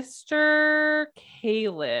is Mr.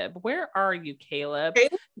 Caleb? Where are you, Caleb?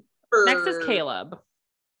 Next is Caleb.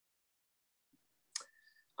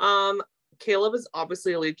 Caleb is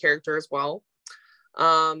obviously a lead character as well.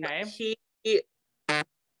 Okay.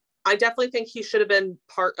 I definitely think he should have been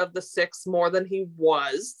part of the 6 more than he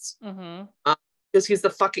was. Mm-hmm. Because he's a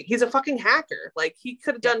fucking hacker. Like he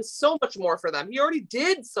could have done so much more for them. He already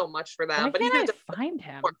did so much for them. But he didn't find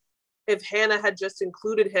him. If Hannah had just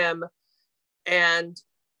included him, and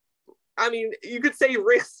I mean, you could say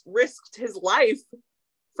risked his life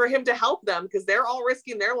for him to help them, because they're all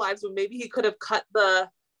risking their lives. But maybe he could have cut the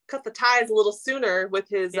ties a little sooner with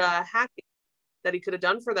his hacking that he could have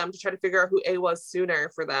done for them to try to figure out who A was sooner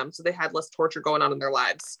for them, so they had less torture going on in their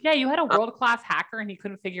lives. Yeah, you had a world-class hacker and he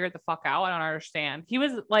couldn't figure it the fuck out. I don't understand. He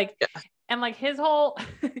was like, And like his whole,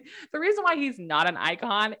 the reason why he's not an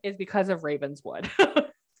icon is because of Ravenswood.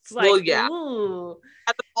 It's like, well, yeah. ooh.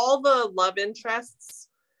 Out of all the love interests,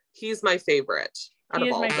 he's my favorite. He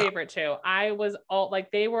is my favorite too. I was all like,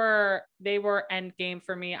 they were endgame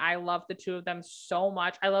for me. I love the two of them so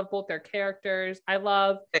much. I love both their characters. I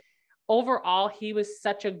love overall, he was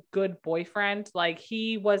such a good boyfriend. Like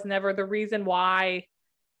he was never the reason why.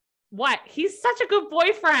 What? He's such a good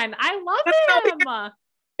boyfriend. I love him.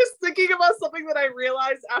 Just thinking about something that I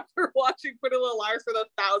realized after watching Pretty Little Liars for the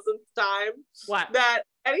 1000th time. What? That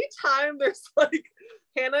anytime there's like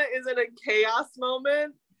Hannah is in a chaos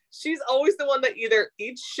moment, she's always the one that either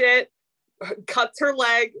eats shit, cuts her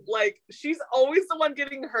leg, like she's always the one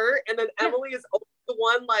getting hurt, and then Emily is always the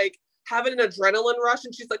one like having an adrenaline rush,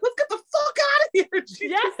 and she's like, let's get the fuck out of here.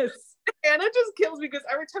 Yes. Hannah just kills me because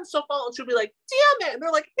every time she'll fall and she'll be like, damn it, and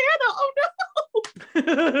they're like, Hannah, oh no.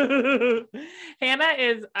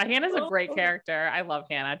 Hannah's a great character. I love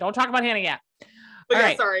Hannah. Don't talk about Hannah yet. But all yeah,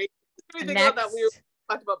 right. Sorry. Think about that. We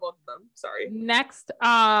talked about both of them. Sorry. Next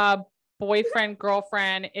boyfriend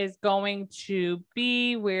girlfriend is going to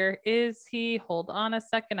be, where is he? Hold on a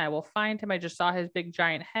second, I will find him. I just saw his big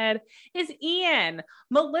giant head. Is Ian,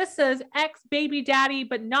 Melissa's ex baby daddy,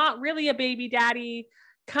 but not really a baby daddy,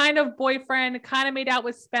 kind of boyfriend, kind of made out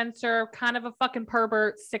with Spencer, kind of a fucking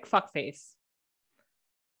pervert, sick fuck face.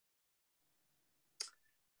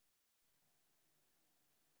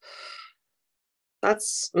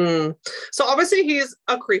 That's so obviously he's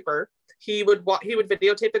a creeper. He would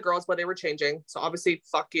videotape the girls while they were changing. So obviously,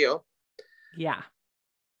 fuck you. Yeah.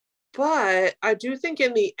 But I do think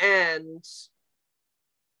in the end,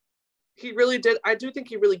 he really did. I do think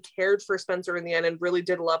he really cared for Spencer in the end and really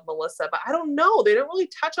did love Melissa. But I don't know. They don't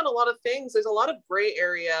really touch on a lot of things. There's a lot of gray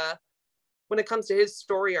area when it comes to his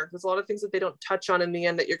story arc. There's a lot of things that they don't touch on in the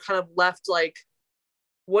end that you're kind of left like,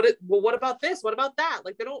 what about this? What about that?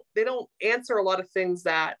 Like they don't answer a lot of things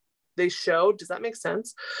that they showed. Does that make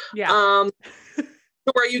sense? Yeah.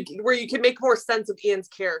 Where you can make more sense of Ian's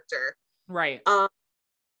character. Right.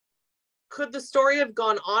 Could the story have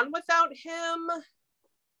gone on without him?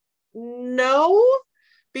 No,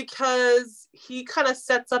 because he kind of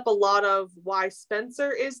sets up a lot of why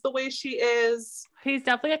Spencer is the way she is. He's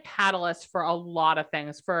definitely a catalyst for a lot of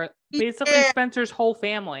things, for basically Spencer's whole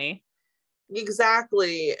family.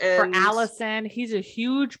 Exactly. And for Allison, he's a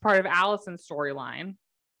huge part of Allison's storyline.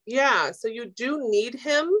 Yeah, so you do need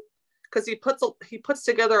him because he puts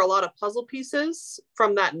together a lot of puzzle pieces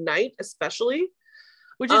from that night, especially.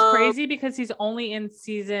 Which is crazy because he's only in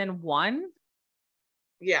season 1.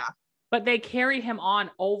 Yeah. But they carry him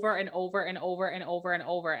on over and over and over and over and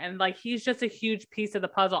over. And like, he's just a huge piece of the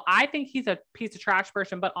puzzle. I think he's a piece of trash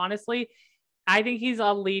person, but honestly, I think he's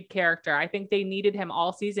a lead character. I think they needed him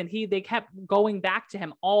all season. They kept going back to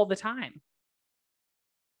him all the time.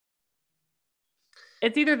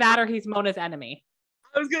 It's either that or he's Mona's enemy.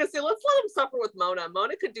 I was going to say, let's let him suffer with Mona.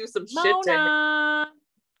 Mona could do some shit to him.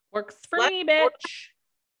 Works for me, bitch.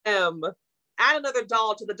 Add another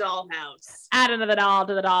doll to the dollhouse. Add another doll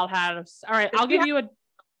to the dollhouse. All right, I'll give you a...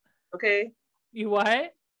 Okay. You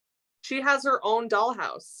what? She has her own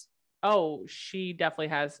dollhouse. Oh, she definitely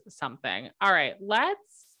has something. All right,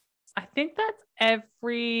 I think that's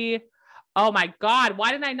every... Oh my God,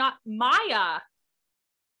 why didn't I not... Maya!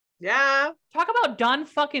 Yeah. Talk about done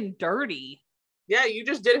fucking dirty. Yeah, you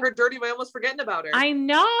just did her dirty by almost forgetting about her. I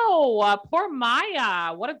know. Poor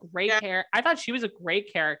Maya. What a great character. I thought she was a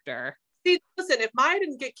great character. See, listen, if Maya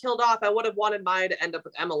didn't get killed off, I would have wanted Maya to end up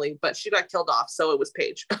with Emily, but she got killed off, so it was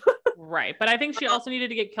Paige. Right. But I think she also needed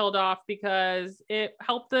to get killed off because it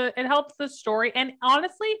helped the story. And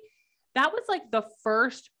honestly, that was like the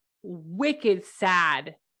first wicked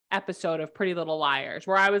sad episode of Pretty Little Liars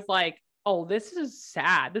where I was like, oh, this is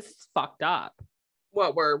sad. This is fucked up.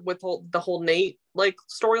 What, we're with the whole Nate like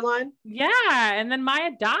storyline? Yeah. And then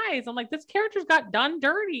Maya dies. I'm like, this character's got done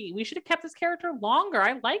dirty. We should have kept this character longer.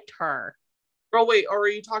 I liked her. Oh, wait. Or are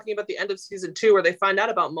you talking about the end of season 2 where they find out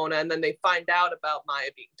about Mona and then they find out about Maya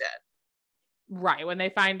being dead? Right. When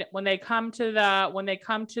they come to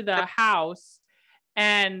the house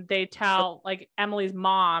and they tell, like, Emily's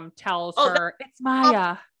mom tells her, it's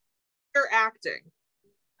Maya. They're acting.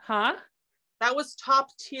 Huh? That was top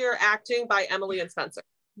tier acting by Emily and Spencer.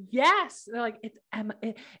 Yes. They're like,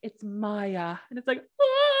 it's Maya. And it's like,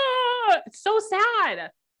 ah! It's so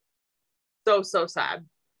sad. So sad.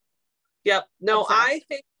 Yep. No, Obsessed. I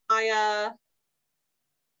think Maya,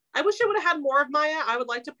 I wish I would have had more of Maya. I would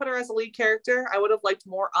like to put her as a lead character. I would have liked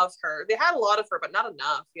more of her. They had a lot of her, but not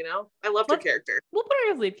enough, you know? I loved her character. We'll put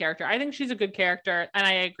her as lead character. I think she's a good character. And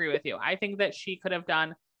I agree with you. I think that she could have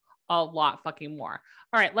done a lot fucking more.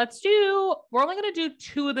 All right, we're only going to do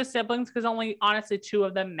two of the siblings because only honestly two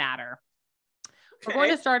of them matter. Okay. We're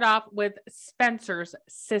going to start off with Spencer's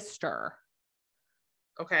sister.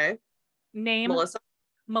 Okay. Name? Melissa.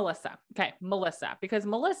 Okay, Melissa. Because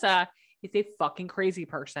Melissa is a fucking crazy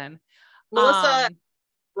person. Melissa,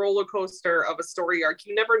 roller coaster of a story arc.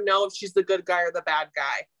 You never know if she's the good guy or the bad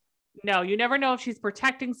guy. No, you never know if she's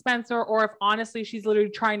protecting Spencer or if honestly she's literally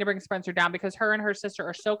trying to bring Spencer down because her and her sister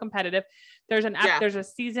are so competitive. There's a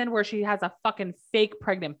season where she has a fucking fake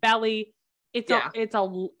pregnant belly.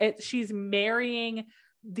 She's marrying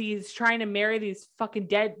trying to marry these fucking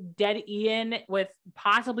dead Ian with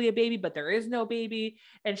possibly a baby, but there is no baby.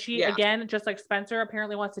 And she, again, just like Spencer,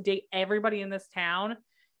 apparently wants to date everybody in this town.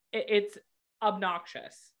 It's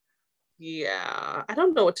obnoxious. Yeah, I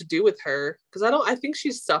don't know what to do with her because I think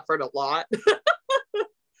she's suffered a lot.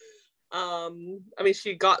 I mean,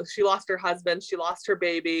 she lost her husband, she lost her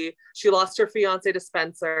baby, she lost her fiance to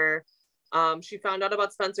Spencer. She found out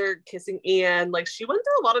about Spencer kissing Ian. Like, she went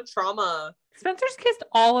through a lot of trauma. Spencer's kissed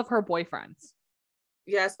all of her boyfriends.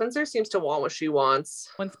 Yeah, Spencer seems to want what she wants.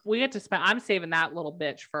 Once we get to spend, I'm saving that little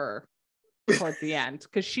bitch for towards the end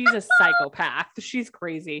because she's a psychopath. She's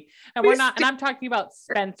crazy. And and I'm talking about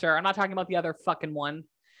Spencer. I'm not talking about the other fucking one.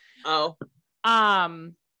 Oh.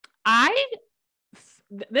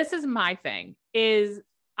 This is my thing is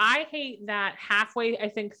I hate that halfway, I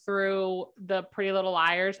think through the Pretty Little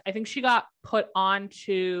Liars, I think she got put on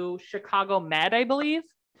to Chicago Med, I believe.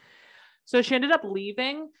 So she ended up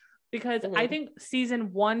leaving because I think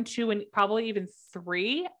season 1, 2, and probably even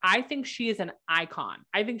 3, I think she is an icon.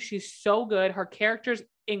 I think she's so good. Her character's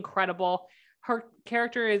incredible. Her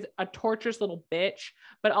character is a torturous little bitch,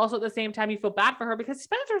 but also at the same time, you feel bad for her because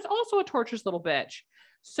Spencer's also a torturous little bitch.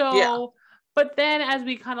 So, but then as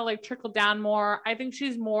we kind of like trickle down more, I think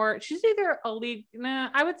she's either a lead.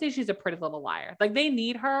 I would say she's a Pretty Little Liar. Like they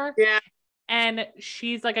need her. Yeah. And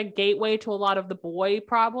she's like a gateway to a lot of the boy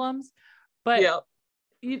problems, but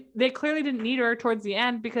they clearly didn't need her towards the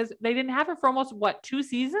end because they didn't have her for almost 2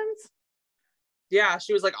 seasons. Yeah,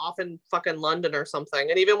 she was like off in fucking London or something.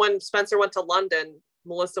 And even when Spencer went to London,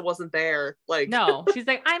 Melissa wasn't there. Like, no, she's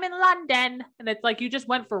like, I'm in London. And it's like, you just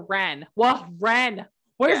went for Ren. Well, Ren,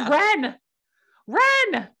 where's Ren?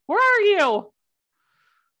 Ren, where are you?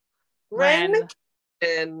 Ren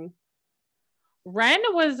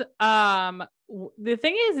was, the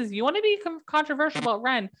thing is you want to be controversial about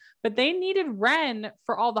Ren, but they needed Ren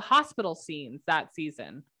for all the hospital scenes that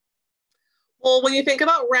season. Well, when you think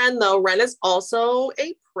about Ren, though, Ren is also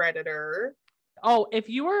a predator. Oh, if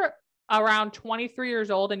you were around 23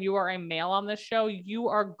 years old and you are a male on this show, you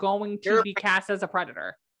are going to be cast as a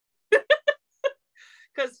predator.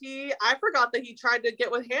 Because I forgot that he tried to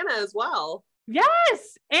get with Hannah as well.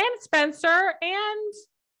 Yes, and Spencer, and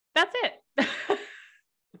that's it.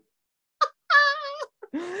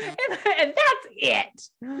 and that's it.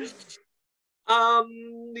 I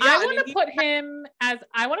want to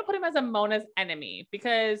put him as a Mona's enemy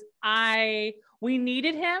because we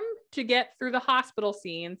needed him to get through the hospital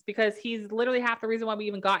scenes because he's literally half the reason why we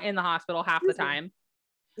even got in the hospital half the time.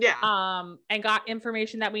 Yeah. And got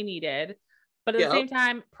information that we needed. But at the same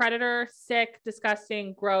time, predator, sick,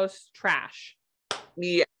 disgusting, gross, trash.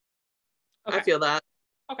 Yeah. Okay. I feel that.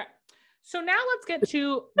 Okay. So now let's get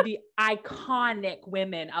to the iconic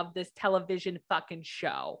women of this television fucking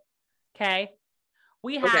show. Okay.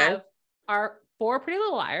 We have our 4 Pretty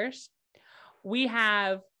Little Liars. We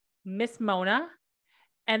have Miss Mona.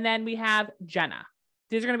 And then we have Jenna.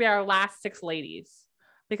 These are going to be our last 6 ladies.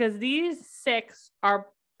 Because these 6 are,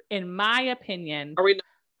 in my opinion. Are we not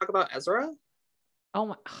talk about Ezra? Oh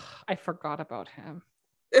my, I forgot about him.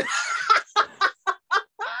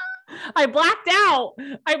 I blacked out.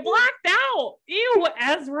 Ew,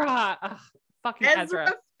 Ezra. Ugh, fucking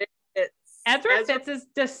Ezra. Ezra Fitz is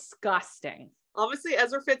disgusting. Obviously,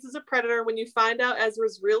 Ezra Fitz is a predator. When you find out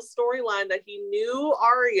Ezra's real storyline that he knew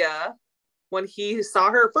Arya when he saw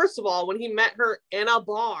her, first of all, when he met her in a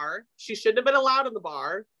bar, she shouldn't have been allowed in the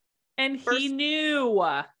bar. And he knew.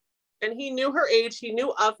 And he knew her age. He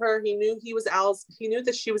knew of her. He knew he knew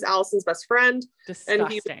that she was Allison's best friend. Disgusting. And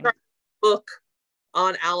he was trying to book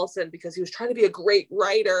on Allison because he was trying to be a great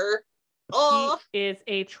writer. Oh, he is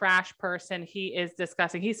a trash person. He is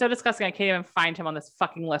disgusting. He's so disgusting. I can't even find him on this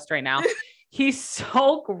fucking list right now. He's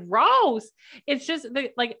so gross. It's just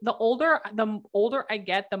the older I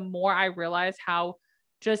get, the more I realize how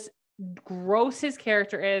just gross his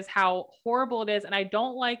character is, how horrible it is. And I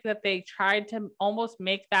don't like that they tried to almost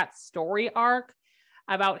make that story arc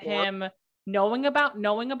about him knowing about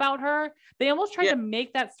her. They almost tried to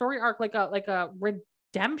make that story arc like a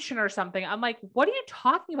redemption or something. I'm like, what are you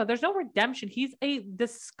talking about? There's no redemption. He's a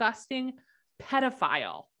disgusting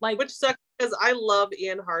pedophile. Like, which sucks because I love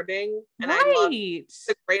Ian Harding and right. I love he's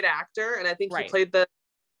a great actor, and I think he played the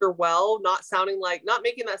character well, not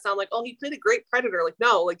making that sound like, oh, he played a great predator. Like,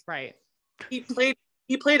 no, like right. He played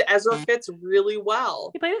Ezra Fitz really well.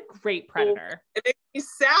 He played a great predator. It makes me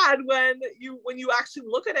sad when you actually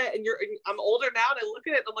look at it, and I'm older now and I look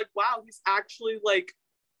at it and I'm like, wow, he's actually like,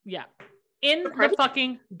 yeah. In the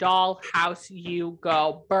fucking dollhouse you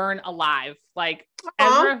go. Burn alive. Like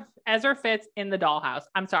Ezra Fitz in the dollhouse.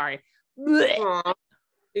 I'm sorry.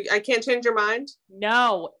 I can't change your mind?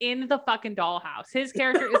 No, in the fucking dollhouse. His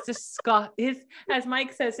character is disgusting. As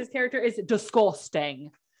Mike says, his character is disgusting.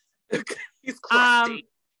 He's crusty.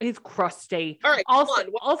 He's crusty. All right.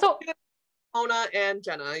 Also, Mona and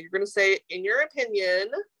Jenna, you're gonna say, in your opinion.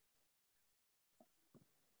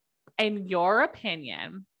 In your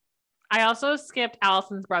opinion. I also skipped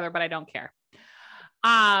Allison's brother, but I don't care.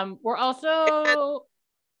 We're also.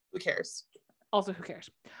 Who cares? Also, who cares?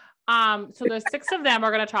 So the 6 of them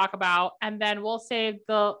are going to talk about, and then we'll save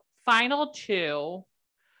the final 2.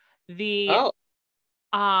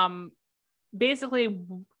 Basically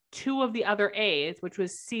 2 of the other A's, which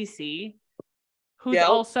was Cece, who's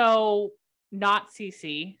also not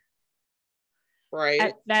Cece. Right.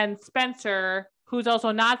 And then Spencer, who's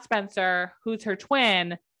also not Spencer, who's her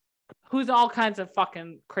twin, who's all kinds of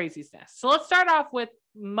fucking craziness. So let's start off with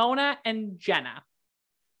Mona and Jenna.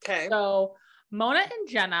 Okay. So Mona and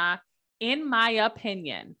Jenna, in my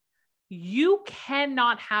opinion, you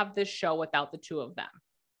cannot have this show without the 2 of them.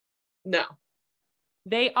 No.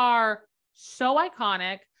 They are so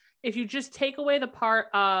iconic. If you just take away the part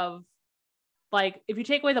of, like, if you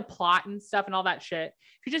take away the plot and stuff and all that shit,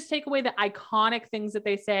 if you just take away the iconic things that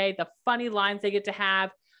they say, the funny lines they get to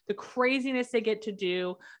have, the craziness they get to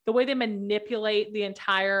do, the way they manipulate the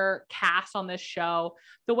entire cast on this show,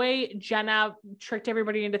 the way Jenna tricked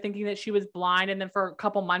everybody into thinking that she was blind, and then for a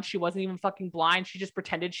couple months she wasn't even fucking blind. She just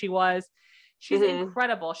pretended she was. She's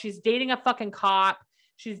incredible. She's dating a fucking cop.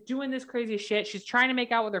 She's doing this crazy shit. She's trying to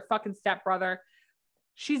make out with her fucking stepbrother.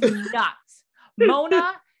 She's nuts.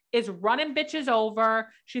 Mona is running bitches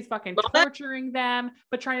over. She's fucking torturing them,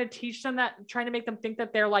 but trying to make them think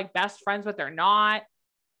that they're like best friends, but they're not.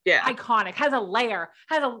 Yeah. Iconic. Has a lair.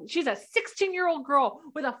 She's a 16-year-old girl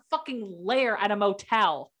with a fucking lair at a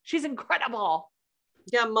motel. She's incredible.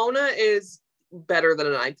 Yeah, Mona is better than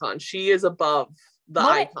an icon. She is above the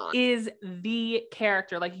Mona icon. Is the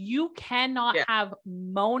character. Like, you cannot have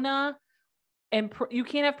Mona and you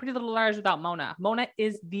can't have Pretty Little Liars without Mona. Mona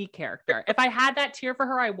is the character. If I had that tier for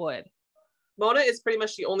her, I would. Mona is pretty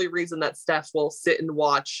much the only reason that Steph will sit and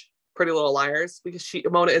watch Pretty Little Liars, because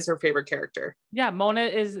Mona is her favorite character. Yeah, Mona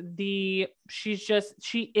is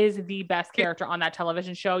she is the best character on that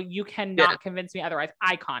television show. You cannot convince me otherwise.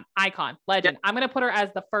 Icon, legend. I'm going to put her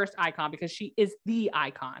as the first icon because she is the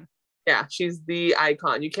icon. Yeah, she's the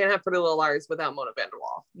icon. You can't have Pretty Little Liars without Mona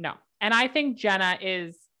Vanderwaal. No. And I think Jenna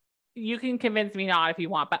is, you can convince me not if you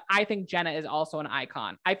want, but I think Jenna is also an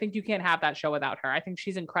icon. I think you can't have that show without her. I think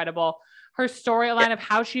she's incredible. Her storyline of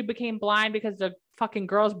how she became blind because the fucking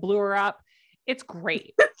girls blew her up. It's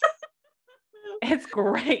great. It's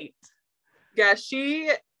great. Yeah,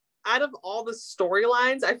 out of all the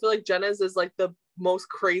storylines, I feel like Jenna's is like the most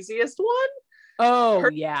craziest one. Oh,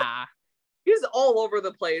 yeah. She's all over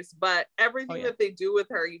the place, but everything that they do with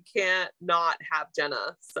her, you can't not have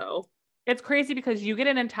Jenna. So it's crazy because you get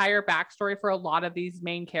an entire backstory for a lot of these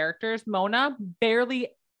main characters. Mona, barely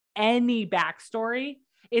any backstory.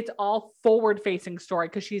 It's all forward-facing story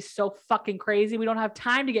because she's so fucking crazy. We don't have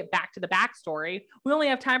time to get back to the backstory. We only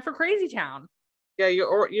have time for Crazy Town. Yeah,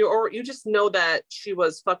 you just know that she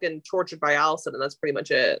was fucking tortured by Allison, and that's pretty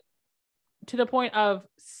much it. To the point of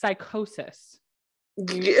psychosis.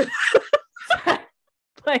 Yeah.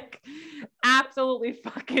 Like, absolutely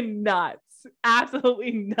fucking nuts.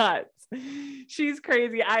 Absolutely nuts. She's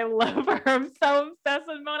crazy. I love her. I'm so obsessed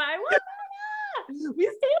with Mona. I love Mona. We stay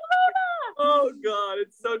Mona. Oh God,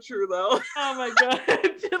 it's so true though. Oh my God.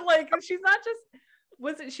 Like, she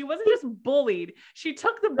wasn't just bullied. She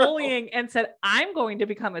took the bullying and said, I'm going to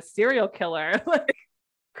become a serial killer. Like,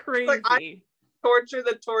 crazy. Like, I torture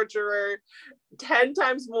the torturer 10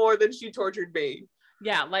 times more than she tortured me.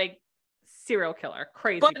 Yeah, like serial killer.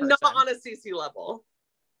 Crazy. But person. not on a Cece level.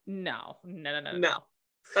 No.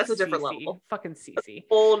 That's a different Cece. level. Fucking Cece.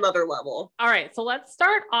 Whole nother level. All right, so let's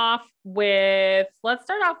start off with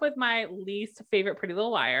my least favorite Pretty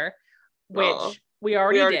Little Liar, which we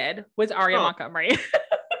already did, was Aria Montgomery.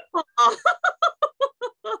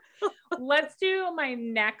 Let's do my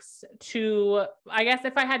next two. I guess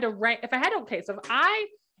if I had to rank, so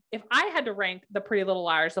if I had to rank the Pretty Little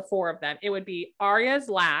Liars, the four of them, it would be Arya's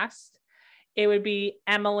last, it would be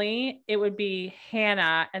Emily, it would be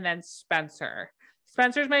Hannah, and then Spencer.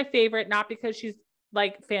 Spencer's my favorite, not because she's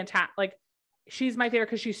like fantastic, like she's my favorite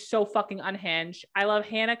because she's so fucking unhinged. I love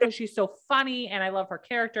Hannah because she's so funny, and I love her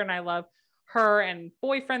character, and I love her and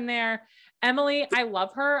boyfriend there. Emily, I love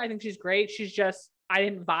her. I think she's great. She's just, I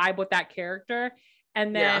didn't vibe with that character.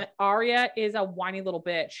 And then Arya is a whiny little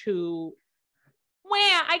bitch who,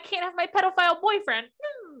 I can't have my pedophile boyfriend.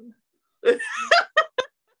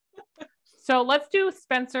 So let's do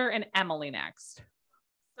Spencer and Emily next.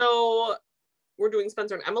 So we're doing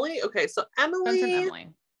Spencer and Emily. Okay, so Emily. Spencer and Emily.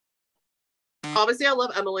 Obviously, I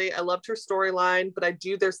love Emily. I loved her storyline, but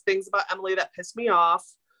there's things about Emily that piss me off,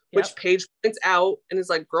 which Paige points out and is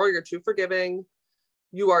like, girl, you're too forgiving.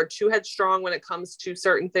 You are too headstrong when it comes to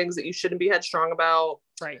certain things that you shouldn't be headstrong about.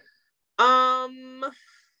 Right.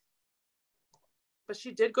 But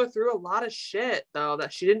she did go through a lot of shit though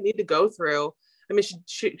that she didn't need to go through. I mean,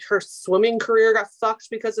 her swimming career got fucked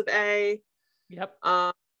because of A. Yep.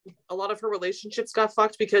 A lot of her relationships got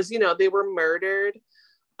fucked because, they were murdered.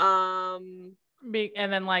 And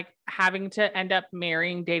then like having to end up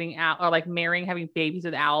dating Al, or like having babies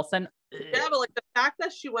with Allison. Yeah, but like the fact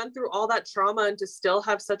that she went through all that trauma and to still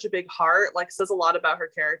have such a big heart, like says a lot about her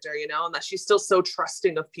character, and that she's still so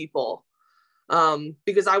trusting of people.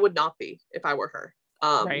 Because I would not be if I were her.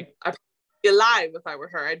 Right. I'd be alive if I were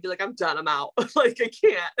her. I'd be like, I'm done. I'm out. Like I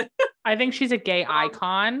can't. I think she's a gay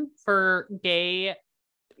icon for gay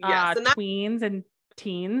tweens and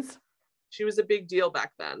teens. She was a big deal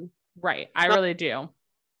back then. Right. I really do.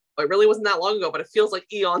 It really wasn't that long ago, but it feels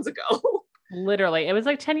like eons ago. Literally. It was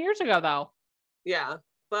like 10 years ago though. Yeah.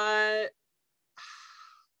 But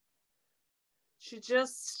she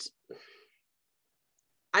just,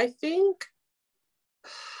 I think,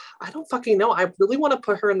 I don't fucking know. I really want to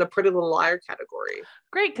put her in the Pretty Little Liar category.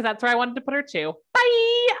 Great, because that's where I wanted to put her too.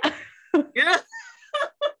 Bye! Yeah.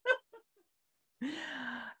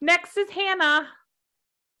 Next is Hannah.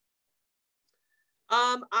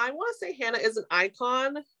 I want to say Hannah is an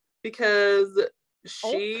icon because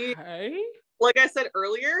she, like I said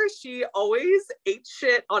earlier, she always ate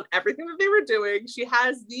shit on everything that they were doing. She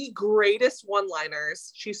has the greatest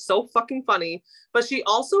one-liners. She's so fucking funny, but she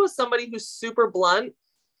also is somebody who's super blunt.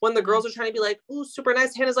 When the girls are trying to be like, ooh, super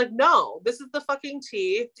nice, Hannah's like, no, this is the fucking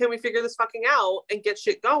tea. Can we figure this fucking out and get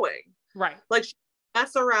shit going? Right. Like, she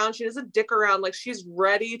mess around. She doesn't dick around. Like, she's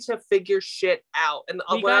ready to figure shit out. And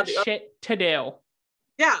we got shit to do.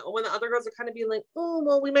 Yeah. When the other girls are kind of being like, oh,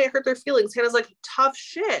 well, we might hurt their feelings. Hannah's like, tough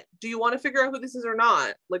shit. Do you want to figure out who this is or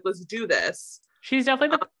not? Like, let's do this. She's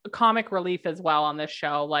definitely the comic relief as well on this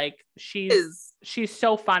show. Like, she's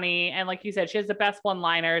so funny. And like you said, she has the best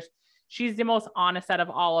one-liners. She's the most honest out of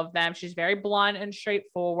all of them. She's very blunt and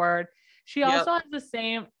straightforward. She also has the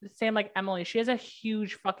same like Emily. She has a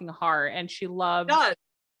huge fucking heart, and she loves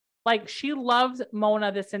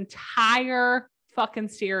Mona this entire fucking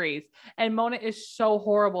series. And Mona is so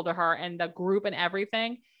horrible to her and the group and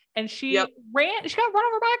everything. And she got run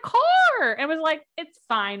over by a car and was like, it's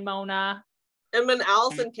fine, Mona. And when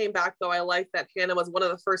Allison came back, though, I like that Hannah was one of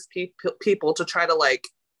the first people to try to like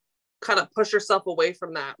kind of push herself away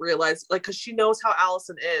from that, realize like, because she knows how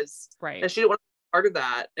Allison is, right? And she didn't want to be part of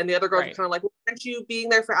that. And the other girls were kind of like, well, aren't you being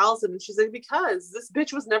there for Allison? And she's like, because this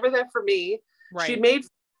bitch was never there for me. Right. She made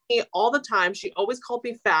me all the time. She always called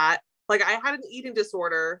me fat. Like I had an eating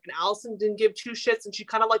disorder, and Allison didn't give two shits, and she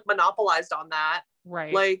kind of like monopolized on that.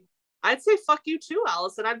 Right. Like I'd say fuck you too,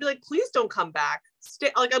 Allison. I'd be like, please don't come back. Stay.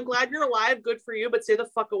 Like I'm glad you're alive, good for you, but stay the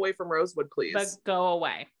fuck away from Rosewood, please. But go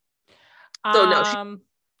away. So no.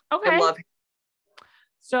 Okay. I love him.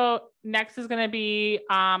 So next is going to be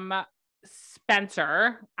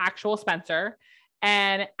Spencer, actual Spencer,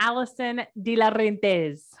 and Allison de la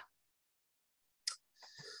Rentes.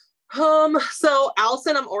 So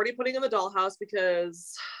Allison, I'm already putting in the dollhouse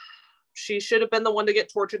because she should have been the one to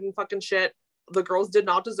get tortured and fucking shit. The girls did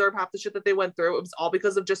not deserve half the shit that they went through. It was all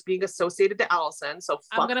because of just being associated to Allison. So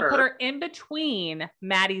fuck I'm going to put her in between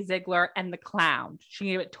Maddie Ziegler and the clown. She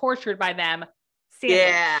can get tortured by them.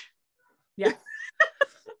 Sandwich. Yeah.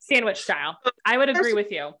 Sandwich style. I would agree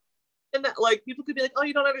with you. And that, like, people could be like, oh,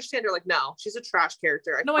 you don't understand. You're like, no, she's a trash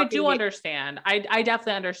character. I do understand. I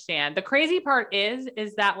definitely understand. The crazy part is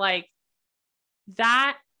that like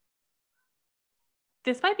that,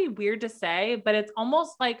 this might be weird to say, but it's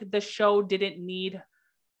almost like the show didn't need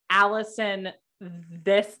Allison,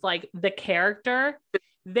 the character.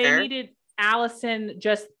 They needed Allison,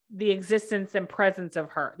 just the existence and presence of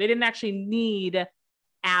her. They didn't actually need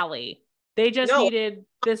Allie. They just needed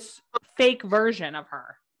this fake version of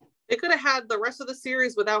her. They could have had the rest of the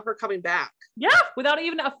series without her coming back. Yeah, without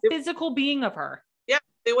even a physical being of her. Yeah,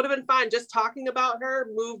 they would have been fine. Just talking about her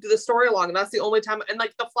moved the story along. And that's the only time. And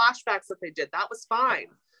like the flashbacks that they did, that was fine.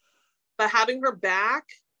 But having her back,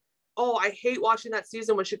 I hate watching that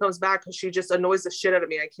season when she comes back because she just annoys the shit out of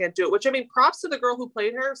me. I can't do it. Which, I mean, props to the girl who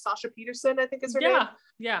played her, Sasha Peterson, I think is her name.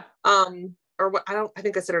 Yeah. Or what? I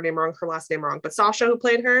think I said her name wrong, her last name wrong. But Sasha, who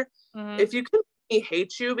played her, if you can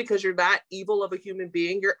hate you because you're that evil of a human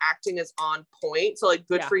being, your acting is on point. So like,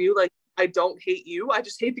 good for you. Like, I don't hate you. I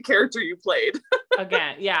just hate the character you played.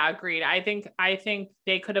 Again, yeah, agreed. I think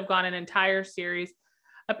they could have gone an entire series.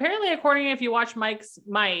 Apparently, if you watch Mike,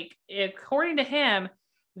 according to him,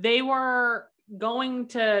 they were going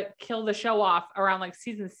to kill the show off around like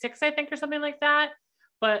season 6, I think, or something like that.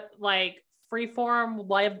 But like Freeform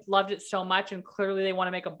loved it so much, and clearly they want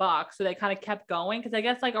to make a buck, so they kind of kept going. Because I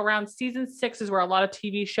guess like around season 6 is where a lot of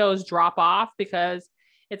TV shows drop off, because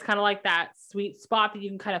it's kind of like that sweet spot that you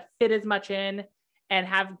can kind of fit as much in and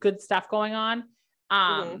have good stuff going on.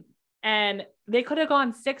 And they could have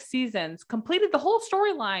gone 6 seasons, completed the whole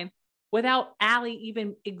storyline without Allie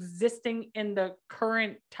even existing in the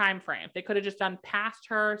current time frame. They could have just done past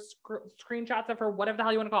her, screenshots of her, whatever the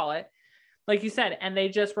hell you want to call it, like you said. And they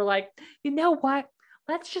just were like, you know what?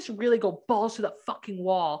 Let's just really go balls to the fucking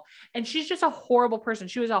wall. And she's just a horrible person.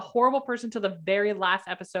 She was a horrible person till the very last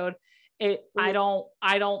episode. I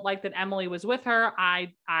don't like that Emily was with her.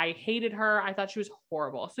 I hated her. I thought she was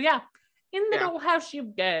horrible. So yeah, in the dollhouse you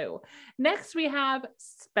go. Next we have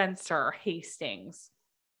Spencer Hastings.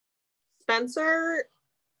 Spencer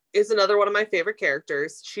is another one of my favorite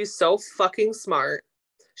characters. She's so fucking smart.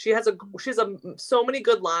 She has so many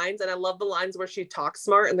good lines, and I love the lines where she talks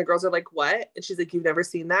smart and the girls are like, what? And she's like, you've never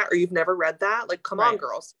seen that, or you've never read that? Like, come on,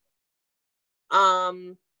 girls.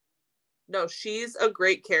 No, she's a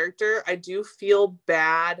great character. I do feel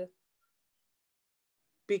bad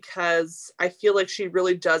because I feel like she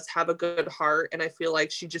really does have a good heart, and I feel like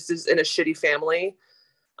she just is in a shitty family.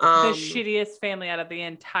 The shittiest family out of the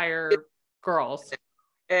entire girls.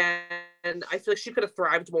 And I feel like she could have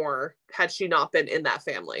thrived more had she not been in that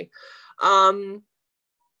family. I mean,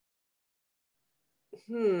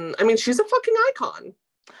 she's a fucking icon.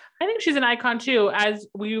 I think she's an icon too, as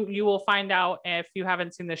you will find out if you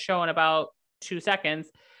haven't seen the show in about 2 seconds.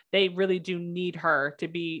 They really do need her to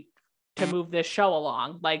move this show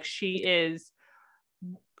along. Like, she is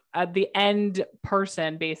the end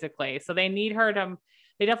person, basically. So they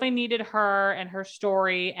definitely needed her and her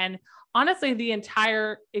story. And honestly,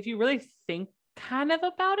 if you really think kind of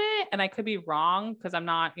about it, and I could be wrong because I'm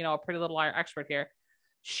not, a Pretty Little Liar expert here,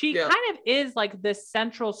 she kind of is like the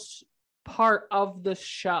central part of the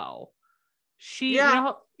show. You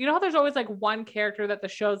know how there's always like one character that the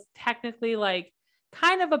show's technically like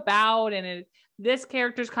kind of about, and this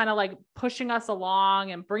character's kind of like pushing us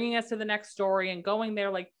along and bringing us to the next story and going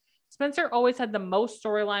there. Like, Spencer always had the most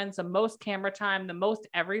storylines, the most camera time, the most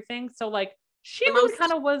everything. So like, she really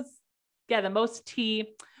kind of was, the most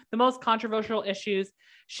tea, the most controversial issues.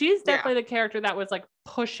 She's definitely the character that was like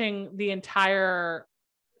pushing the entire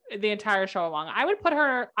show along. I would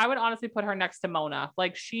honestly put her next to Mona.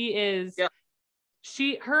 Like, she is,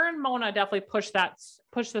 her and Mona definitely push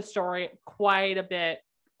the story quite a bit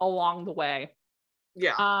along the way.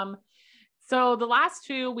 Yeah. So the last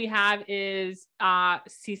 2 we have is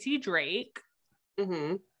Cece Drake,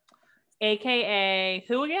 aka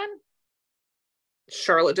who again?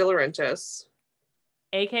 Charlotte De Laurentiis,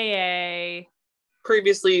 aka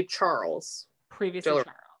previously Charles. Previously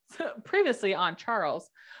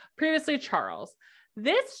Charles.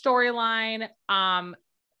 This storyline,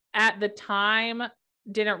 at the time,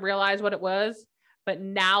 didn't realize what it was, but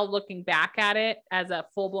now looking back at it as a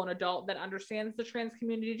full-blown adult that understands the trans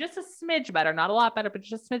community just a smidge better, not a lot better, but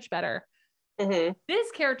just a smidge better.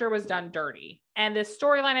 This character was done dirty, and this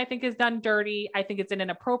storyline, I think, is done dirty. I think it's an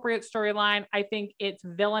inappropriate storyline. I think it's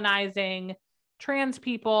villainizing trans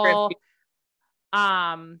people.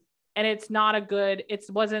 And it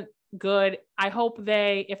wasn't good. I hope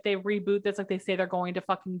if they reboot this, like they say they're going to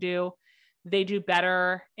fucking do, they do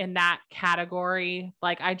better in that category.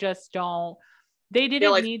 Like, I just don't, they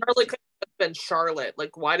didn't need Charlotte could have been Charlotte.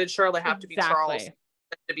 Like, why did Charlotte have to be Charles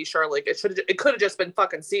to be Charlotte? It could have just been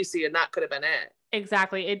fucking Cece, and that could have been it.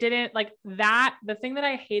 Exactly. It didn't, like, that. The thing that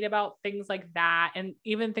I hate about things like that, and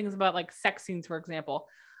even things about like sex scenes, for example,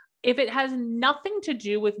 if it has nothing to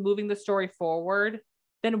do with moving the story forward,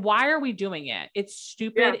 then why are we doing it? It's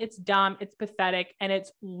stupid. It's dumb. It's pathetic, and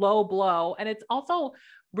it's low blow. And it's also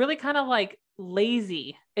really kind of like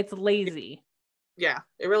lazy. It's lazy. Yeah,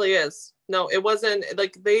 it really is. No, it wasn't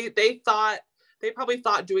like they probably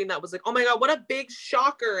thought doing that was like, oh my God, what a big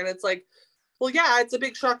shocker. And it's like, well, yeah, it's a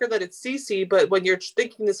big shocker that it's Cece, but when you're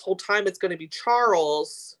thinking this whole time it's going to be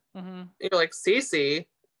Charles, you're like, Cece?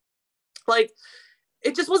 Like,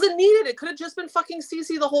 it just wasn't needed. It could have just been fucking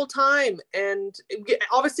Cece the whole time. And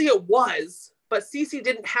obviously it was, but Cece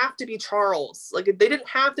didn't have to be Charles. Like, they didn't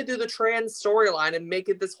have to do the trans storyline and make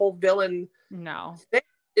it this whole villain. No. They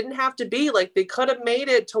didn't have to be. Like, they could have made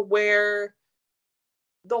it to where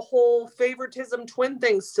the whole favoritism twin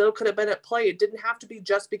thing still could have been at play. It didn't have to be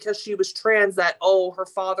just because she was trans that, oh, her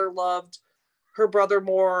father loved her brother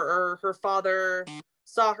more, or her father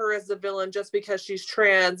saw her as a villain just because she's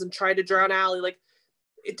trans and tried to drown Allie. Like,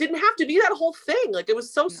 it didn't have to be that whole thing. Like, it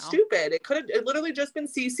was so stupid. It literally just been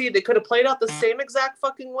Cece. They could have played out the same exact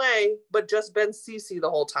fucking way, but just been Cece the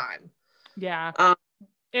whole time. Yeah.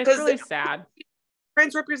 It's really sad.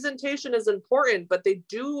 Trans representation is important, but they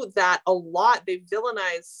do that a lot. They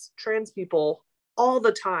villainize trans people all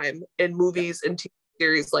the time in movies and TV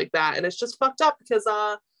series like that. And it's just fucked up because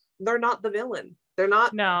they're not the villain. They're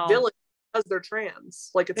not villains because they're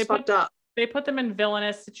trans. Like, it's fucked up. They put them in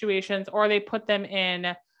villainous situations, or they put them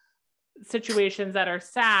in situations that are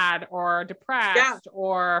sad or depressed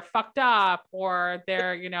or fucked up, or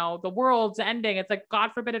they're, the world's ending. It's like,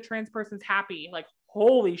 God forbid a trans person's happy. Like,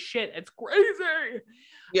 holy shit, it's crazy.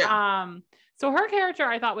 Yeah. So her character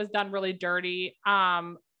I thought was done really dirty.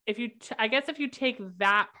 If you take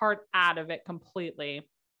that part out of it completely,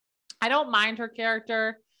 I don't mind her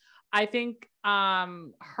character. I think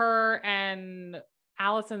her and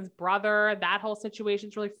Allison's brother, that whole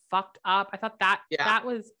situation's really fucked up. I thought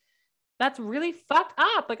that's really fucked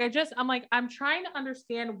up. Like, I'm trying to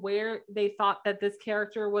understand where they thought that this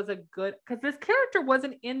character was because this character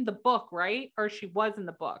wasn't in the book, right? Or she was in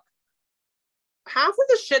the book. Half of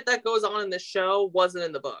the shit that goes on in the show wasn't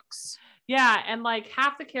in the books. Yeah, and like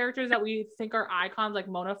half the characters that we think are icons, like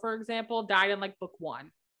Mona, for example, died in like book 1.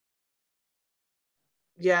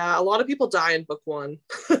 Yeah, a lot of people die in book 1.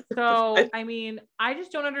 So, I mean, I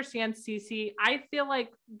just don't understand Cece. I feel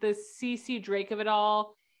like the Cece Drake of it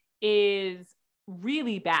all is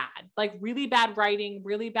really bad. Like, really bad writing,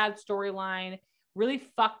 really bad storyline, really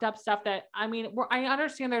fucked up stuff that, I mean, I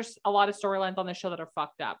understand there's a lot of storylines on the show that are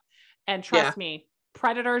fucked up. And trust me,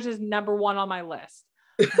 Predators is number 1 on my list.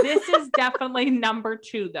 This is definitely number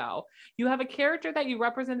 2, though. You have a character that you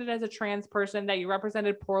represented as a trans person that you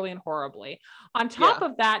represented poorly and horribly. On top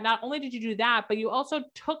of that, not only did you do that, but you also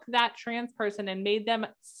took that trans person and made them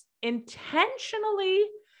intentionally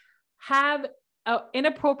have an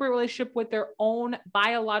inappropriate relationship with their own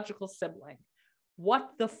biological sibling.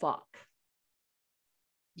 What the fuck?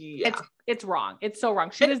 Yeah. It's wrong. It's so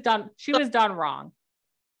wrong. She was done wrong.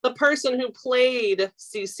 The person who played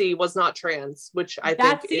Cece was not trans, which I think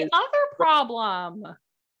that's the other problem.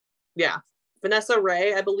 Yeah. Vanessa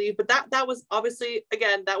Ray, I believe, but that was obviously,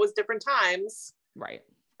 again, that was different times. Right.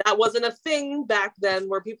 That wasn't a thing back then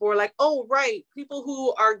where people were like, oh, right, people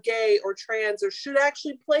who are gay or trans or should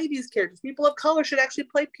actually play these characters. People of color should actually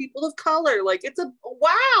play people of color. Like, it's a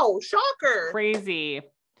wow, shocker. Crazy.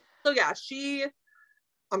 So yeah,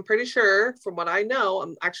 I'm pretty sure, from what I know,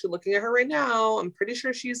 I'm actually looking at her right now. I'm pretty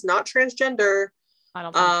sure she's not transgender. I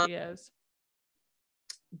don't think she is.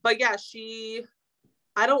 But yeah,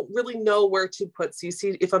 I don't really know where to put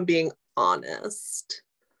Cece, if I'm being honest.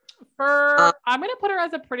 I'm going to put her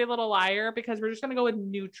as a Pretty Little Liar because we're just going to go with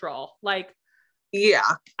neutral. Like,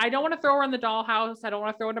 yeah. I don't want to throw her in the dollhouse. I don't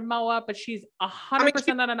want to throw her to Moa, but she's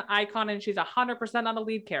 100% not an icon and she's 100% not a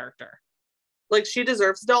lead character. Like, she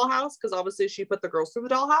deserves the dollhouse because obviously she put the girls through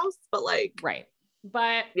the dollhouse, but like, right.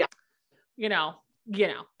 But yeah,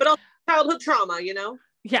 but also childhood trauma,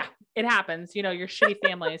 yeah, it happens, your shitty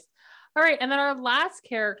families. All right. And then our last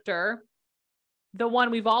character, the one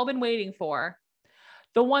we've all been waiting for,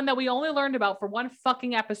 the one that we only learned about for one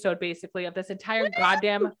fucking episode, basically, of this entire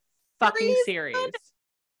goddamn fucking series.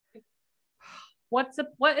 What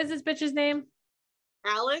is this bitch's name?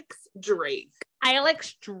 Alex Drake.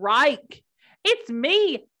 Alex Drake. It's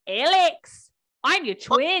me, Alex. I'm your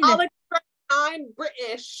twin. Alex Drake, I'm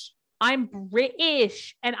British. I'm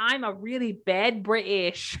British, and I'm a really bad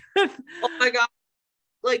British. Oh my God.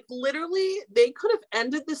 Like, literally, they could have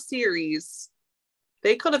ended the series.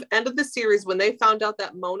 When they found out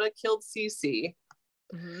that Mona killed Cece.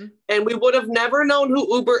 Mm-hmm. And we would have never known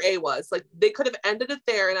who Uber A was. Like, they could have ended it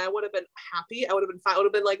there, and I would have been happy. I would have been fine. I would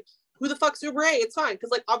have been like, who the fuck's Uber A? It's fine. Because,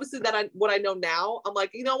 like, obviously what I know now, I'm like,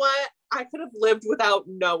 you know what? I could have lived without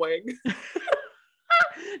knowing.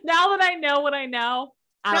 Now that I know what I know,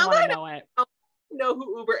 I don't want to know it. I know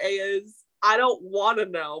who Uber A is. I don't want to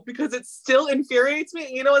know because it still infuriates me.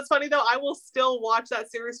 You know what's funny though? I will still watch that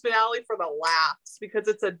series finale for the laughs because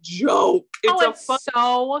it's a joke. It's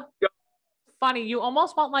so funny. You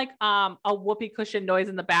almost want like a whoopee cushion noise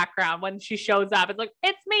in the background when she shows up. It's like,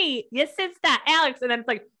 it's me, your sister, Alex. And then it's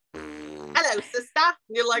like, hello, sister.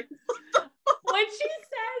 And you're like, when she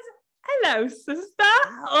says, hello, sister.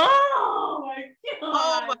 Oh my God.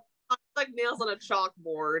 Oh my God. Like nails on a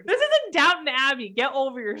chalkboard. This isn't Downton Abbey. Get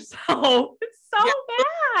over yourself. It's so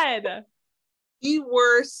bad. The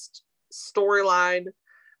worst storyline.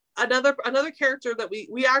 Another character that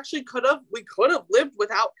we actually could have lived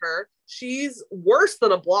without her. She's worse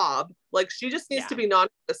than a blob. Like she just needs to be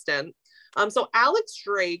non-existent. So Alex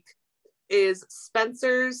Drake is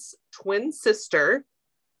Spencer's twin sister.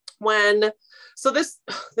 This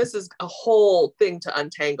is a whole thing to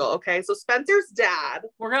untangle. Okay, so Spencer's dad.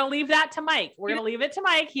 We're gonna leave that to Mike. We're gonna leave it to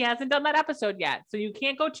Mike. He hasn't done that episode yet, so you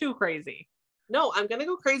can't go too crazy. No, I'm gonna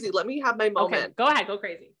go crazy. Let me have my moment. Okay, go ahead, go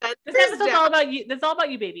crazy. This episode's all about you. This is all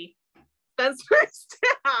about you, baby. Spencer's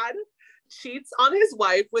dad cheats on his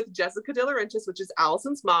wife with Jessica De Laurentiis, which is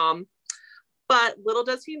Allison's mom. But little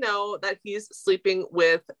does he know that he's sleeping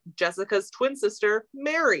with Jessica's twin sister,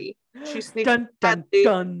 Mary. She sneaks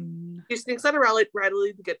She sneaks out of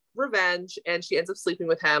Radley to get revenge, and she ends up sleeping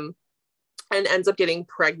with him and ends up getting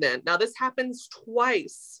pregnant. Now, this happens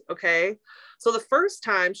twice, okay? So the first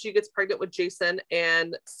time she gets pregnant with Jason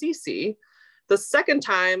and Cece. The second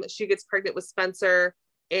time she gets pregnant with Spencer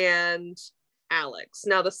and Alex.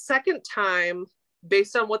 Now, the second time,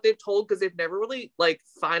 based on what they've told, because they've never really like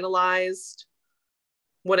finalized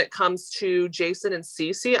when it comes to Jason and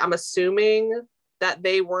Cece, I'm assuming that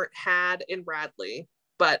they weren't had in Radley,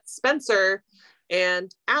 but Spencer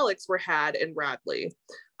and Alex were had in Radley.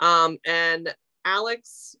 And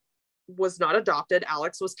Alex was not adopted.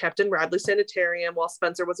 Alex was kept in Radley Sanitarium while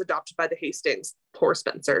Spencer was adopted by the Hastings. Poor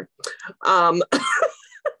Spencer.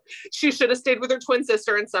 She should have stayed with her twin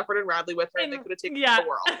sister and suffered in Radley with her, and they could have taken the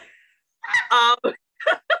world.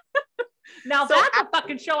 Now so that's a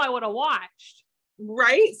fucking show I would have watched.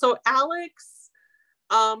 Right? So Alex,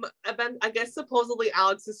 I guess supposedly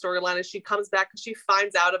Alex's storyline is she comes back because she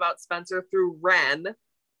finds out about Spencer through Ren,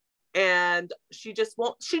 and she just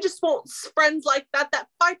wants friends like that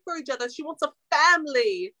fight for each other. She wants a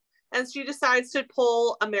family, and she decides to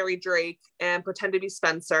pull a Mary Drake and pretend to be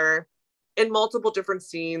Spencer in multiple different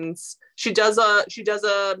scenes. She does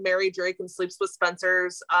a Mary Drake and sleeps with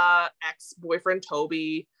Spencer's ex-boyfriend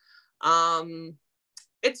Toby.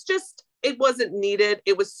 It wasn't needed.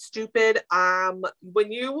 It was stupid.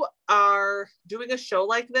 When you are doing a show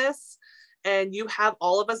like this and you have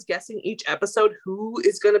all of us guessing each episode who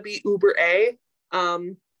is going to be Uber A,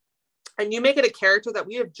 and you make it a character that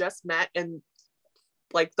we have just met in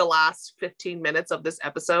like the last 15 minutes of this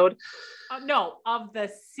episode. No, of the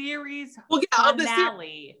series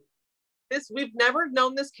finale. We've never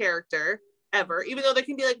known this character ever, even though they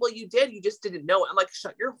can be like, well, you did, you just didn't know it. I'm like,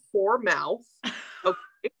 shut your whore mouth. Okay.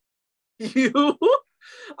 You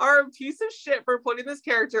are a piece of shit for putting this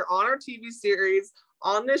character on our TV series,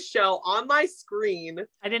 on this show, on my screen.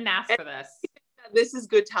 I didn't ask for this. This is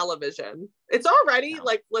good television. It's already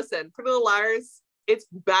like, listen, Pretty Little Liars, it's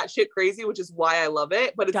batshit crazy, which is why I love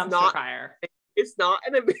it, but it's not fire. It's not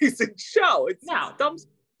an amazing show. It's dumpster,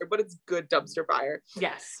 but it's good dumpster fire.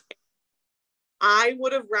 Yes. I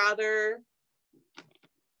would have rather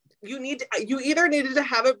you either needed to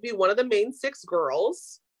have it be one of the main 6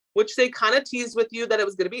 girls, which they kind of teased with you that it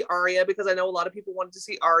was going to be Aria, because I know a lot of people wanted to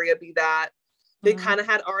see Aria be that. They kind of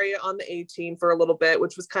had Aria on the A team for a little bit,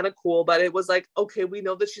 which was kind of cool, but it was like, okay, we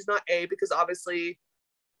know that she's not A because obviously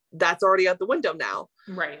that's already out the window now.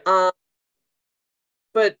 Right.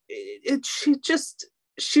 But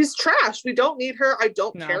she's trash. We don't need her. I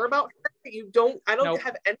don't care about her. I don't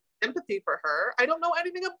have any empathy for her. I don't know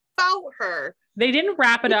anything about her. They didn't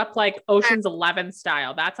wrap it up like Ocean's 11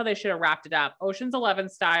 style. That's how they should have wrapped it up. Ocean's 11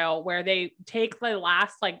 style, where they take the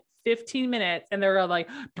last like 15 minutes and they're like,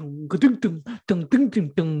 and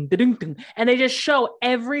they just show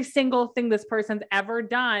every single thing this person's ever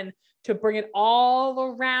done to bring it all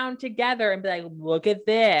around together and be like, look at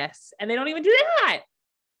this. And they don't even do that.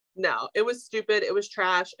 No, it was stupid. It was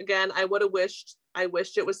trash. Again, I wished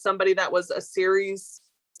it was somebody that was a series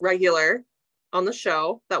regular on the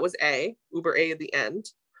show that was Uber A at the end.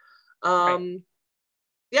 Right.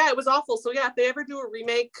 Yeah, it was awful. So yeah, if they ever do a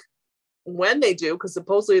remake, when they do, because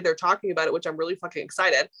supposedly they're talking about it, which I'm really fucking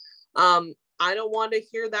excited. I don't want to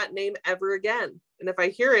hear that name ever again. And if I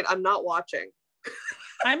hear it, I'm not watching.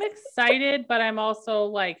 I'm excited, but I'm also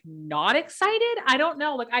like not excited. I don't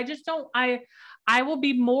know. Like, I just don't,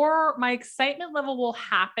 my excitement level will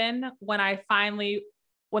happen when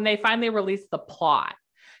they finally release the plot.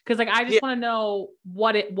 Cause like, I just want to know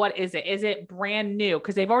what is it? Is it brand new?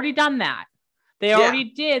 Cause they've already done that. They already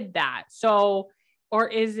did that. So, or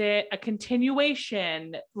is it a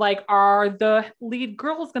continuation? Like, are the lead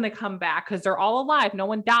girls going to come back? Cause they're all alive. No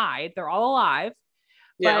one died. They're all alive.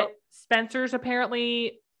 Yeah. But Spencer's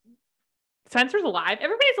alive.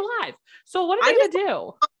 Everybody's alive. So what are they going to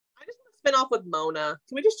do? I just want to spin off with Mona.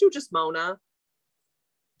 Can we just do Mona?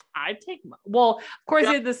 I'd take, well, of course,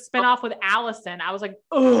 they had the spinoff with Allison. I was like,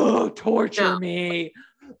 oh, torture me.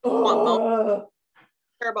 Oh,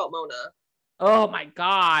 care about Mona. Oh my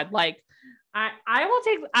God. Like, I'm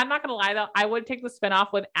not gonna lie though, I would take the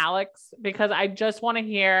spinoff with Alex because I just want to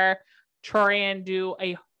hear Troian do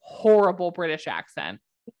a horrible British accent.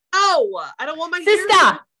 Oh, I don't want my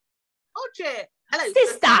sister. Oh shit. Hello,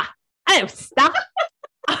 sister. Hello, sister.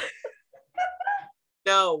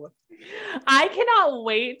 No. I cannot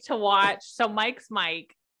wait to watch. So Mike's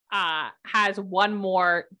Mike has one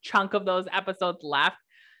more chunk of those episodes left.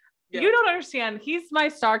 Yeah. You don't understand. He's my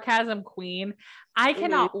sarcasm queen. I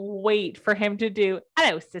cannot wait for him to do,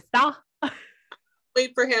 hello, sister.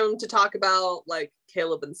 Wait for him to talk about like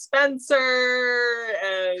Caleb and Spencer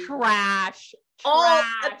and trash.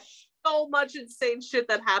 So much insane shit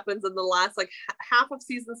that happens in the last like half of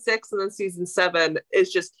season 6 and then season 7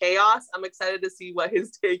 is just chaos. I'm excited to see what his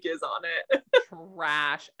take is on it.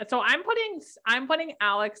 Trash. So I'm putting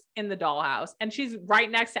Alex in the dollhouse, and she's right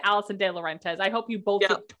next to Allison De Laurentiis. I hope you both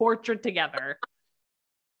get tortured together.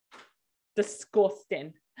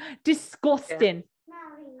 Disgusting. Yeah.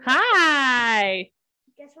 Hi.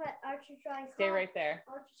 Guess what? Archie's drawing. Stay right there.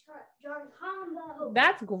 Archie's drawing combo.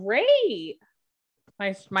 That's great.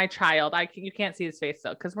 My child. You can't see his face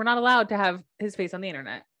though, because we're not allowed to have his face on the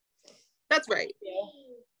internet. That's right.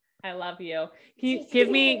 I love you. Can you give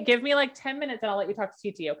me like 10 minutes and I'll let you talk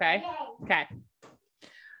to TT, okay? Okay.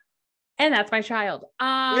 And that's my child.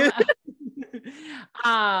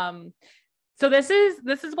 So this is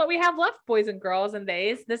what we have left, boys and girls and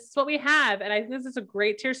theys. This is what we have. And I think this is a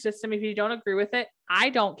great tier system. If you don't agree with it, I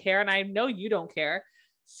don't care. And I know you don't care.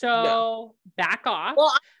 So back off.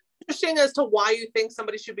 Well, interesting as to why you think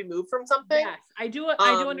somebody should be moved from something. Yes, I do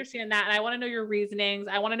understand that. And I want to know your reasonings.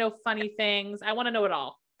 I want to know funny things. I want to know it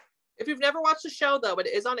all. If you've never watched the show though, it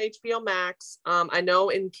is on HBO Max. I know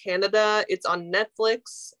in Canada it's on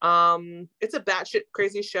Netflix. It's a batshit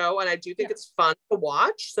crazy show and I do think it's fun to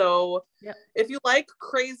watch. So if you like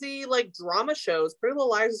crazy like drama shows, Pretty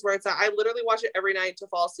Little Liars is where it's at. I literally watch it every night to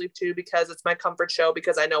fall asleep too, because it's my comfort show,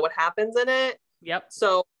 because I know what happens in it. Yep.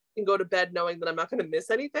 So can go to bed knowing that I'm not going to miss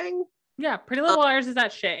anything. Yeah, Pretty Little Liars is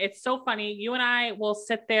that shit. It's so funny. You and I will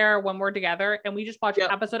sit there when we're together and we just watch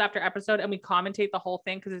episode after episode and we commentate the whole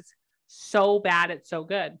thing because it's so bad. It's so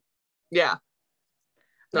good. Yeah.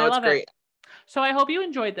 No, it's great. So I hope you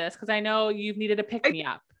enjoyed this because I know you've needed to pick me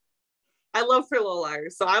up. I love Pretty Little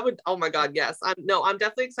Liars. So I would, oh my God, yes. I'm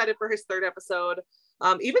definitely excited for his 3rd episode.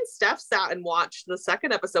 Even Steph sat and watched the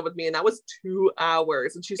 2nd episode with me, and that was 2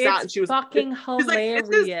 hours. And she sat and she was fucking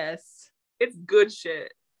hilarious. It's good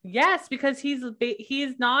shit. Yes, because he's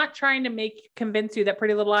not trying to convince you that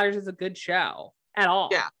Pretty Little Liars is a good show at all.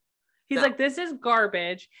 Yeah. He's like, this is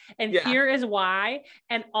garbage, and here is why.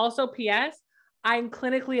 And also, P.S., I'm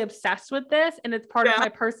clinically obsessed with this, and it's part of my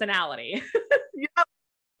personality.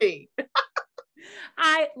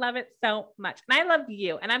 I love it so much. And I love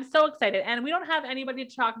you. And I'm so excited. And we don't have anybody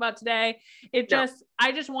to talk about today.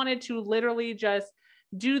 I just wanted to literally just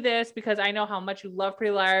do this because I know how much you love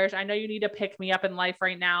Pretty Liars. I know you need to pick me up in life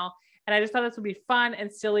right now. And I just thought this would be fun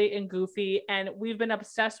and silly and goofy. And we've been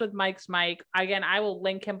obsessed with Mike's Mike. Again, I will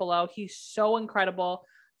link him below. He's so incredible.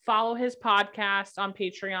 Follow his podcast on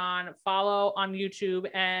Patreon, follow on YouTube,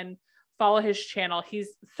 and follow his channel. He's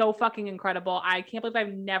so fucking incredible. I can't believe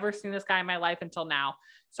I've never seen this guy in my life until now.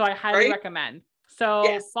 So I highly recommend.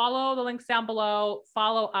 So follow the links down below.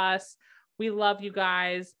 Follow us. We love you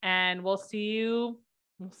guys, and we'll see you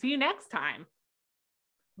next time.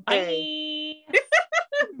 Bye.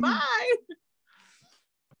 Bye.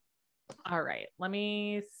 All right. Let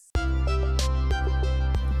me.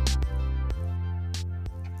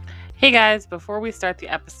 Hey guys, before we start the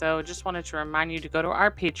episode, just wanted to remind you to go to our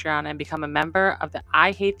Patreon and become a member of the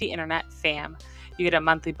I Hate the Internet fam. You get a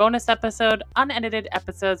monthly bonus episode, unedited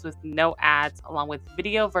episodes with no ads, along with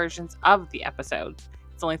video versions of the episodes.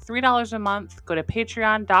 It's only $3 a month. Go to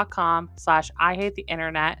patreon.com/I Hate the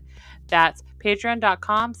Internet. That's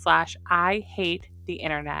patreon.com/I Hate the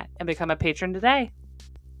Internet and become a patron today.